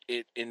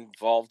it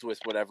involved with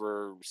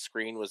whatever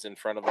screen was in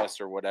front of us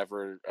or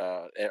whatever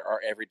our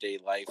everyday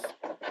life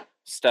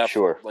stuff.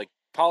 Sure. Like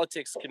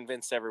politics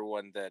convinced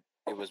everyone that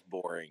it was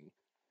boring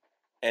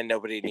and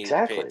nobody needed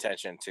to pay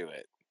attention to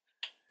it.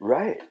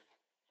 Right.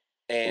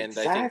 And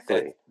I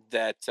think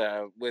that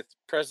with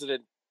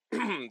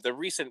the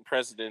recent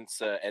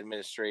president's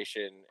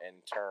administration and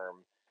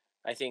term,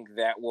 I think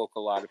that woke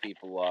a lot of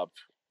people up.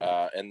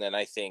 And then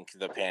I think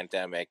the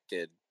pandemic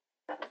did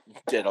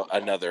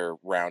another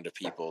round of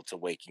people to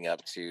waking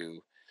up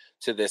to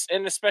this,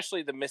 and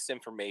especially the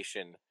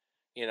misinformation.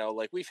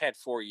 Like we've had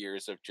 4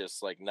 years of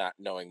just like not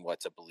knowing what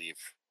to believe,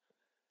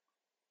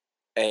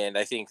 and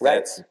I think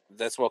that's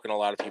woken a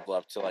lot of people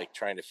up to like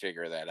trying to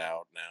figure that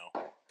out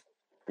now.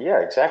 Yeah,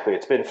 exactly.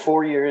 It's been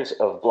 4 years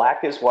of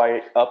black is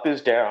white, up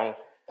is down,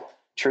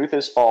 truth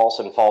is false,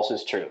 and false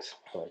is truth.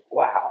 Like,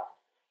 wow.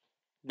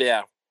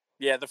 Yeah.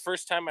 The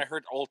first time I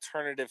heard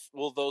alternative,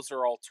 those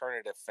are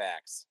alternative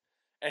facts.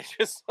 And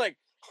just like,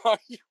 what?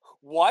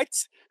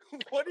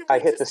 What did we I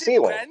hit the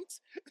ceiling.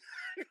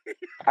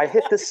 I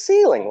hit the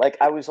ceiling. Like,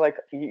 I was like,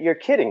 you're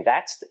kidding.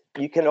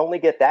 You can only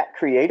get that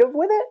creative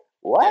with it?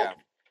 What? Yeah.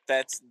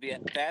 That's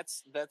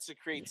the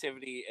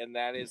creativity, and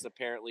that is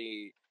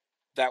apparently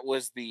that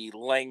was the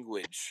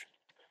language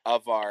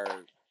of our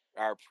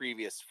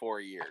previous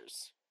 4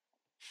 years.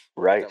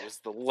 Right. That was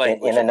the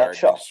language of our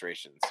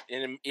administrations.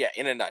 In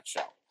a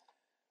nutshell.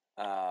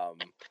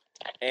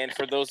 And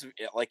for those of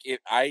like,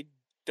 I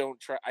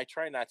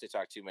try not to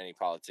talk too many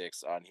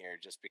politics on here,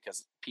 just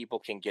because people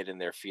can get in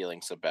their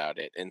feelings about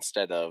it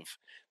instead of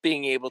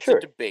being able to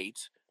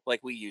debate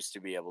like we used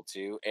to be able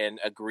to, and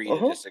agree to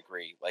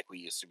disagree like we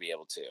used to be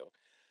able to.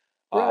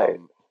 Right.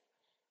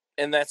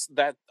 And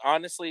that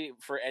honestly,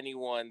 for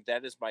anyone,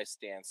 that is my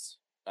stance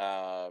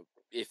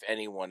if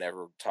anyone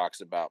ever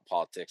talks about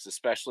politics,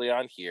 especially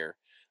on here,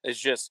 is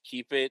just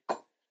keep it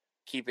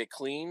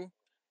clean,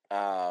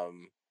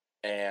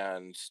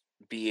 and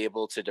be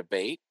able to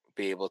debate,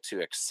 be able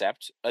to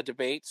accept a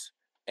debate,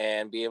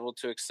 and be able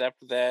to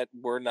accept that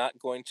we're not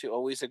going to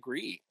always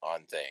agree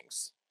on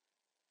things.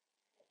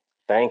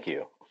 Thank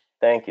you.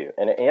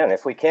 And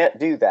if we can't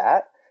do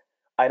that,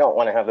 I don't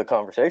want to have the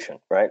conversation,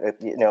 right?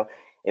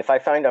 If I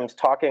find I'm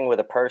talking with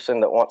a person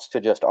that wants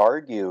to just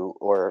argue,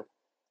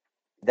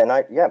 then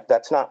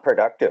that's not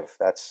productive.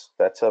 That's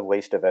a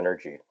waste of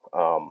energy.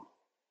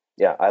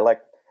 I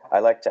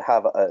like to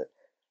have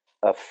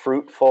a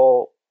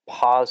fruitful,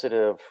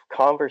 positive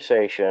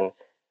conversation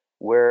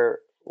where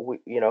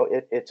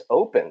it's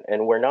open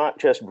and we're not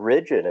just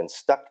rigid and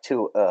stuck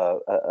to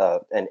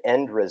an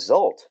end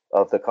result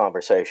of the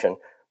conversation,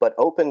 but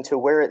open to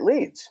where it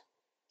leads.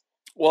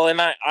 Well,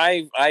 and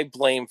I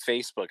blame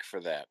Facebook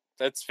for that.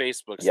 That's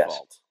Facebook's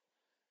fault.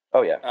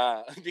 Oh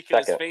yeah.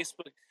 Because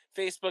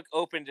Facebook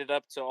opened it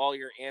up to all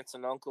your aunts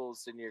and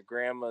uncles and your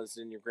grandmas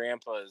and your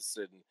grandpas,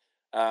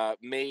 and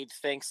made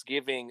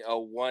Thanksgiving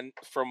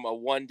from a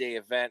one-day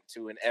event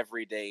to an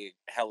everyday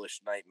hellish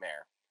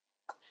nightmare.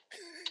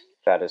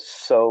 That is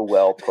so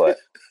well put.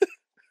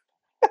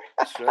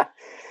 Sure.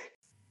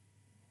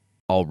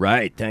 All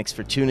right, thanks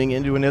for tuning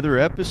into another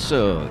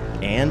episode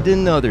and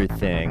Another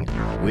Thing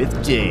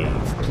with Dave.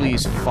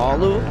 Please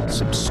follow,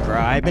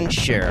 subscribe, and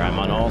share. I'm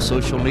on all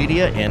social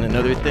media and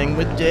Another Thing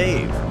with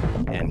Dave.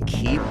 And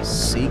keep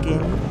seeking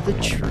the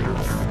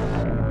truth.